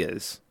reality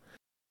is.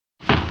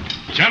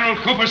 General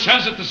Cooper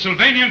says that the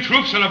Sylvanian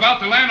troops are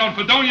about to land on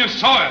Fredonia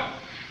soil.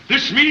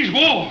 This means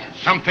war.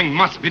 Something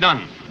must be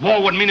done.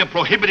 War would mean a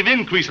prohibitive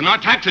increase in our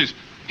taxes.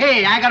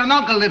 Hey, I got an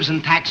uncle lives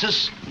in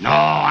Texas. No,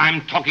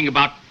 I'm talking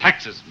about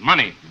taxes,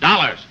 money,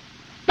 dollars.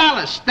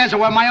 Dallas. That's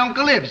where my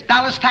uncle lives.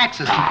 Dallas,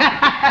 Texas.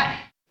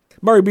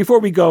 Murray, before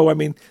we go, I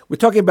mean, we're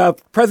talking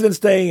about President's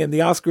Day and the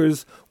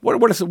Oscars.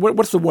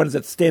 What's the ones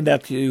that stand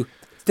out to you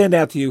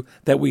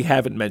that we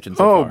haven't mentioned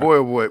so far?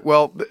 Oh, boy.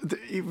 Well,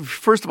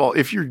 first of all,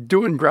 if you're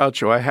doing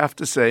Groucho, I have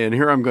to say, and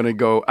here I'm going to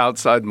go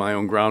outside my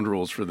own ground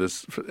rules for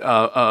this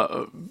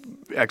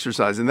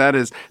exercise, and that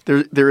is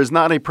there is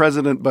not a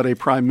president but a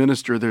prime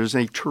minister. There's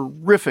a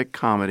terrific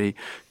comedy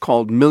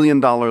called $1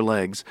 Million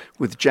Legs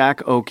with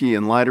Jack Oakey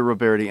and Lyda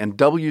Roberti and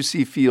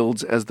W.C.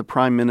 Fields as the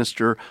prime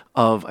minister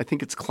of, I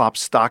think it's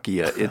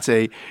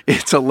Klopstokia.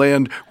 It's a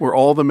land where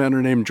all the men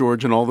are named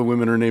George and all the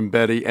women are named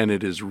Betty, and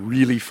it is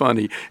really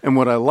funny. And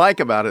what I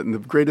like about it, and the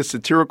greatest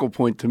satirical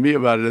point to me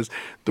about it, is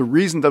the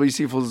reason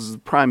W.C. Fields is the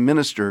prime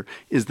minister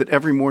is that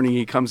every morning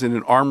he comes in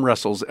and arm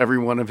wrestles every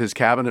one of his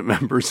cabinet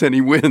members and he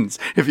wins.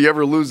 If he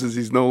ever loses,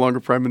 he's no longer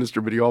prime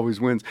minister, but he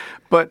always wins.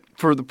 But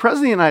for the president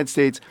of the United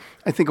States,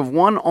 I think of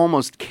one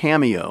almost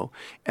cameo,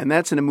 and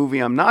that's in a movie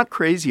I'm not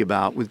crazy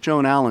about with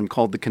Joan Allen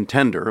called The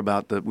Contender,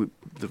 about the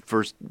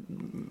first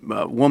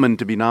woman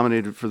to be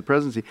nominated for the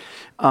presidency.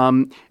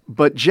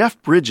 But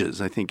Jeff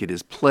Bridges, I think it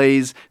is,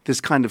 plays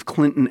this kind of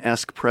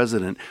Clinton-esque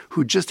president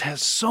who just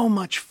has so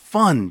much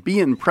fun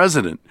being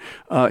president.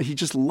 He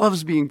just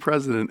loves being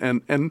president.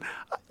 And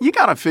you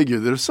got to figure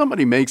that if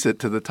somebody makes it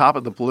to the top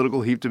of the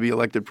political heap to be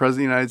elected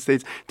president of the United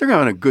States, they're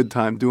having a good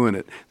time doing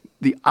it.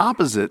 The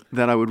opposite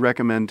that I would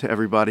recommend to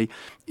everybody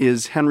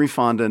is Henry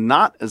Fonda,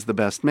 not as the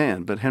best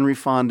man, but Henry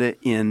Fonda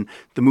in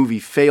the movie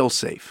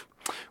Failsafe,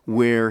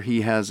 where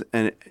he has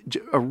a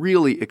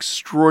really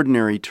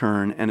extraordinary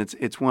turn, and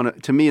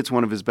to me it's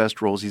one of his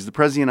best roles. He's the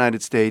president of the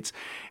United States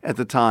at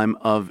the time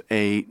of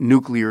a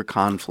nuclear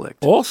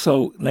conflict.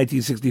 Also,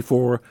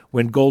 1964,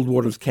 when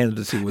Goldwater's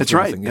candidacy was That's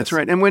right. rising, yes. That's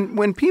right. And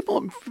when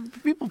people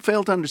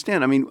fail to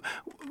understand, I mean,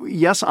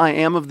 yes, I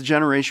am of the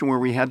generation where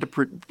we had to,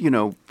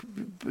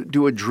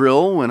 do a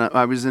drill when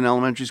I was in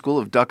elementary school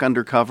of duck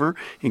under cover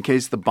in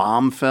case the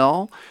bomb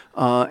fell.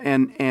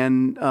 And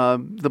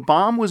the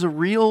bomb was a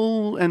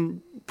real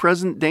and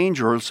present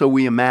danger, or so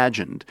we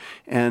imagined.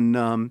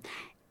 And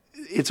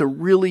it's a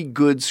really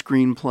good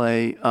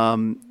screenplay,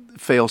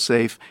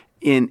 Failsafe.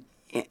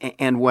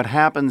 And what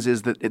happens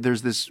is that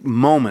there's this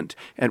moment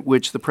at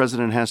which the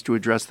president has to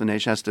address the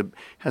nation,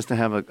 has to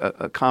have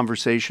a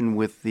conversation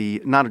with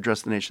not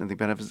address the nation, I think,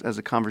 but has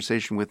a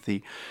conversation with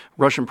the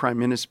Russian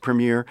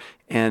premier.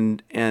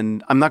 And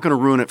I'm not going to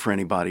ruin it for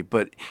anybody,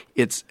 but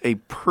it's a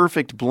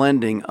perfect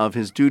blending of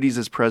his duties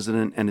as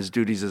president and his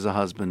duties as a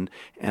husband,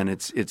 and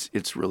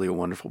it's really a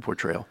wonderful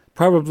portrayal.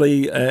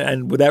 Probably,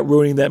 and without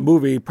ruining that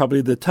movie, probably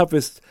the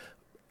toughest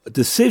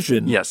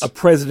decision a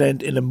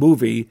president in a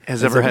movie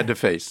has ever had to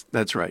face.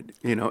 That's right.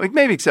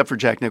 Maybe except for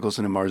Jack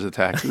Nicholson in Mars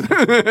Attacks.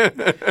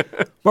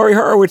 Murray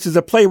Horowitz is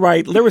a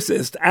playwright,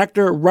 lyricist,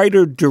 actor,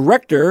 writer,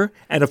 director,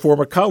 and a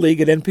former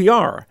colleague at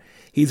NPR.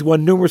 He's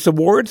won numerous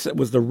awards,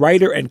 was the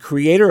writer and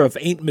creator of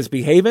Ain't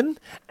Misbehavin'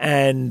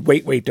 and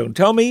Wait, Don't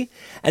Tell Me.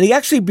 And he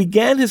actually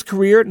began his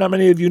career, not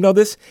many of you know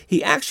this,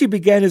 he actually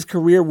began his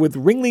career with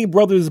Ringling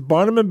Brothers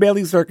Barnum and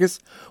Bailey Circus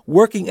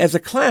working as a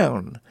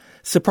clown.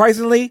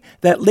 Surprisingly,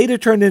 that later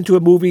turned into a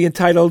movie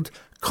entitled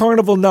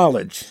Carnival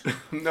Knowledge.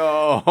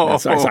 No.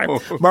 Sorry.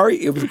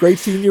 Murray, it was great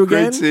seeing you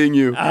again. Great seeing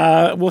you.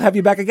 We'll have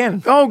you back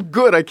again. Oh,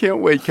 good. I can't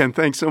wait, Ken.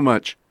 Thanks so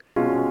much.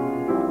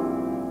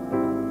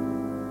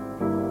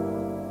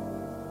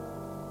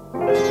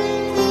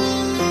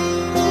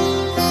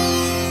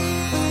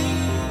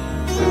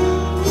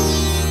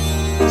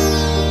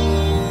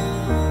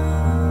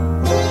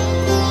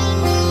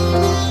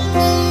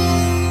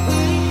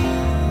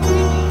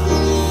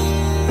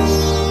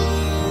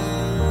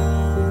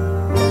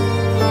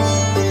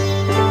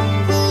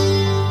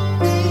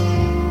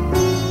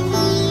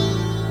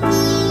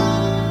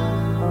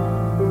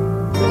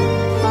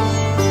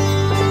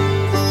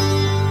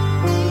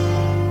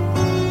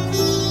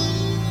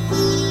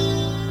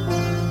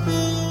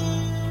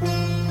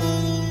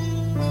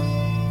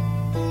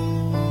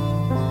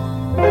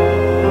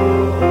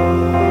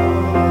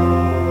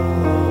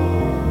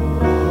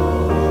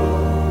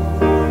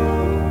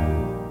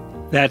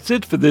 That's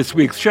it for this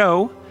week's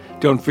show.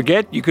 Don't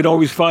forget, you can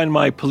always find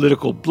my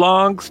political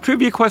blogs,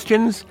 trivia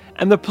questions,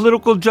 and the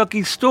Political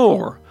Junkie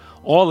store,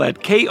 all at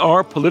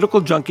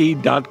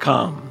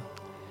krpoliticaljunkie.com.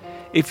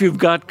 If you've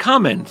got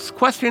comments,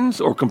 questions,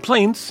 or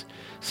complaints,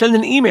 send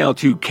an email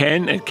to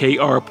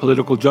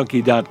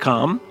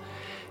ken@krpoliticaljunkie.com.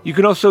 You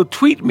can also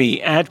tweet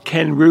me at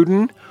Ken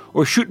Rudin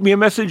or shoot me a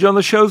message on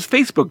the show's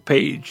Facebook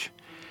page.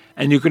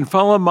 And you can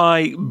follow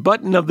my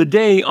button of the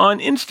day on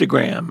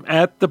Instagram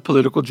at The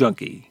Political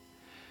Junkie.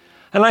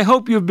 And I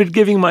hope you've been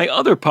giving my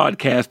other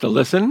podcast a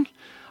listen.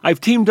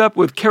 I've teamed up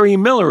with Kerry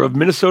Miller of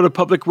Minnesota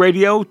Public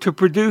Radio to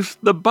produce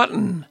The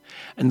Button,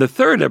 and the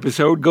third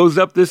episode goes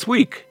up this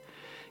week.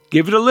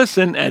 Give it a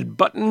listen at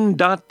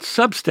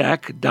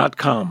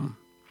button.substack.com.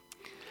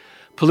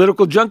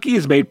 Political Junkie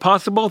is made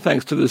possible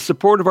thanks to the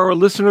support of our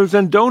listeners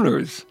and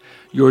donors.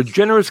 Your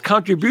generous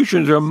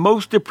contributions are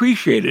most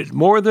appreciated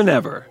more than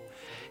ever.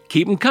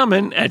 Keep them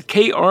coming at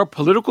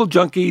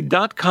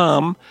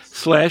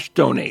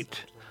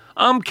krpoliticaljunkie.com/donate.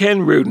 I'm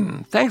Ken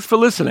Rudin. Thanks for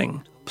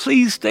listening.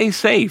 Please stay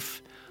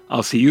safe.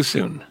 I'll see you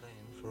soon.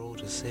 For all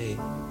to see,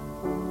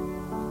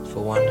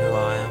 for one who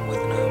I am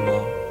with no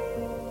more.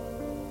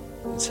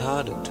 It's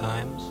hard at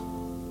times.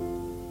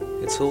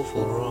 It's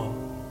awful raw.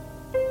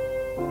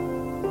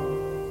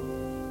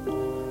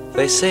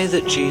 They say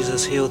that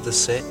Jesus healed the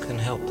sick and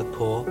helped the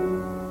poor,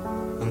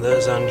 and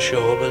those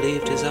unsure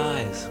believed his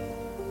eyes.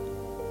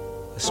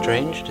 A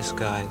strange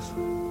disguise.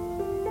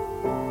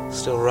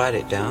 Still write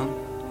it down,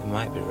 it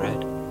might be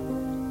read.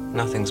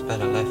 Nothing's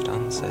better left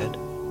unsaid.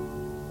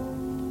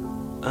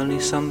 Only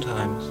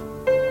sometimes,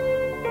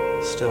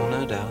 still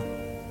no doubt,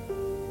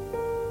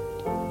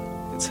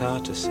 it's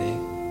hard to see.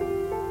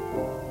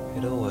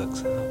 It all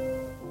works out.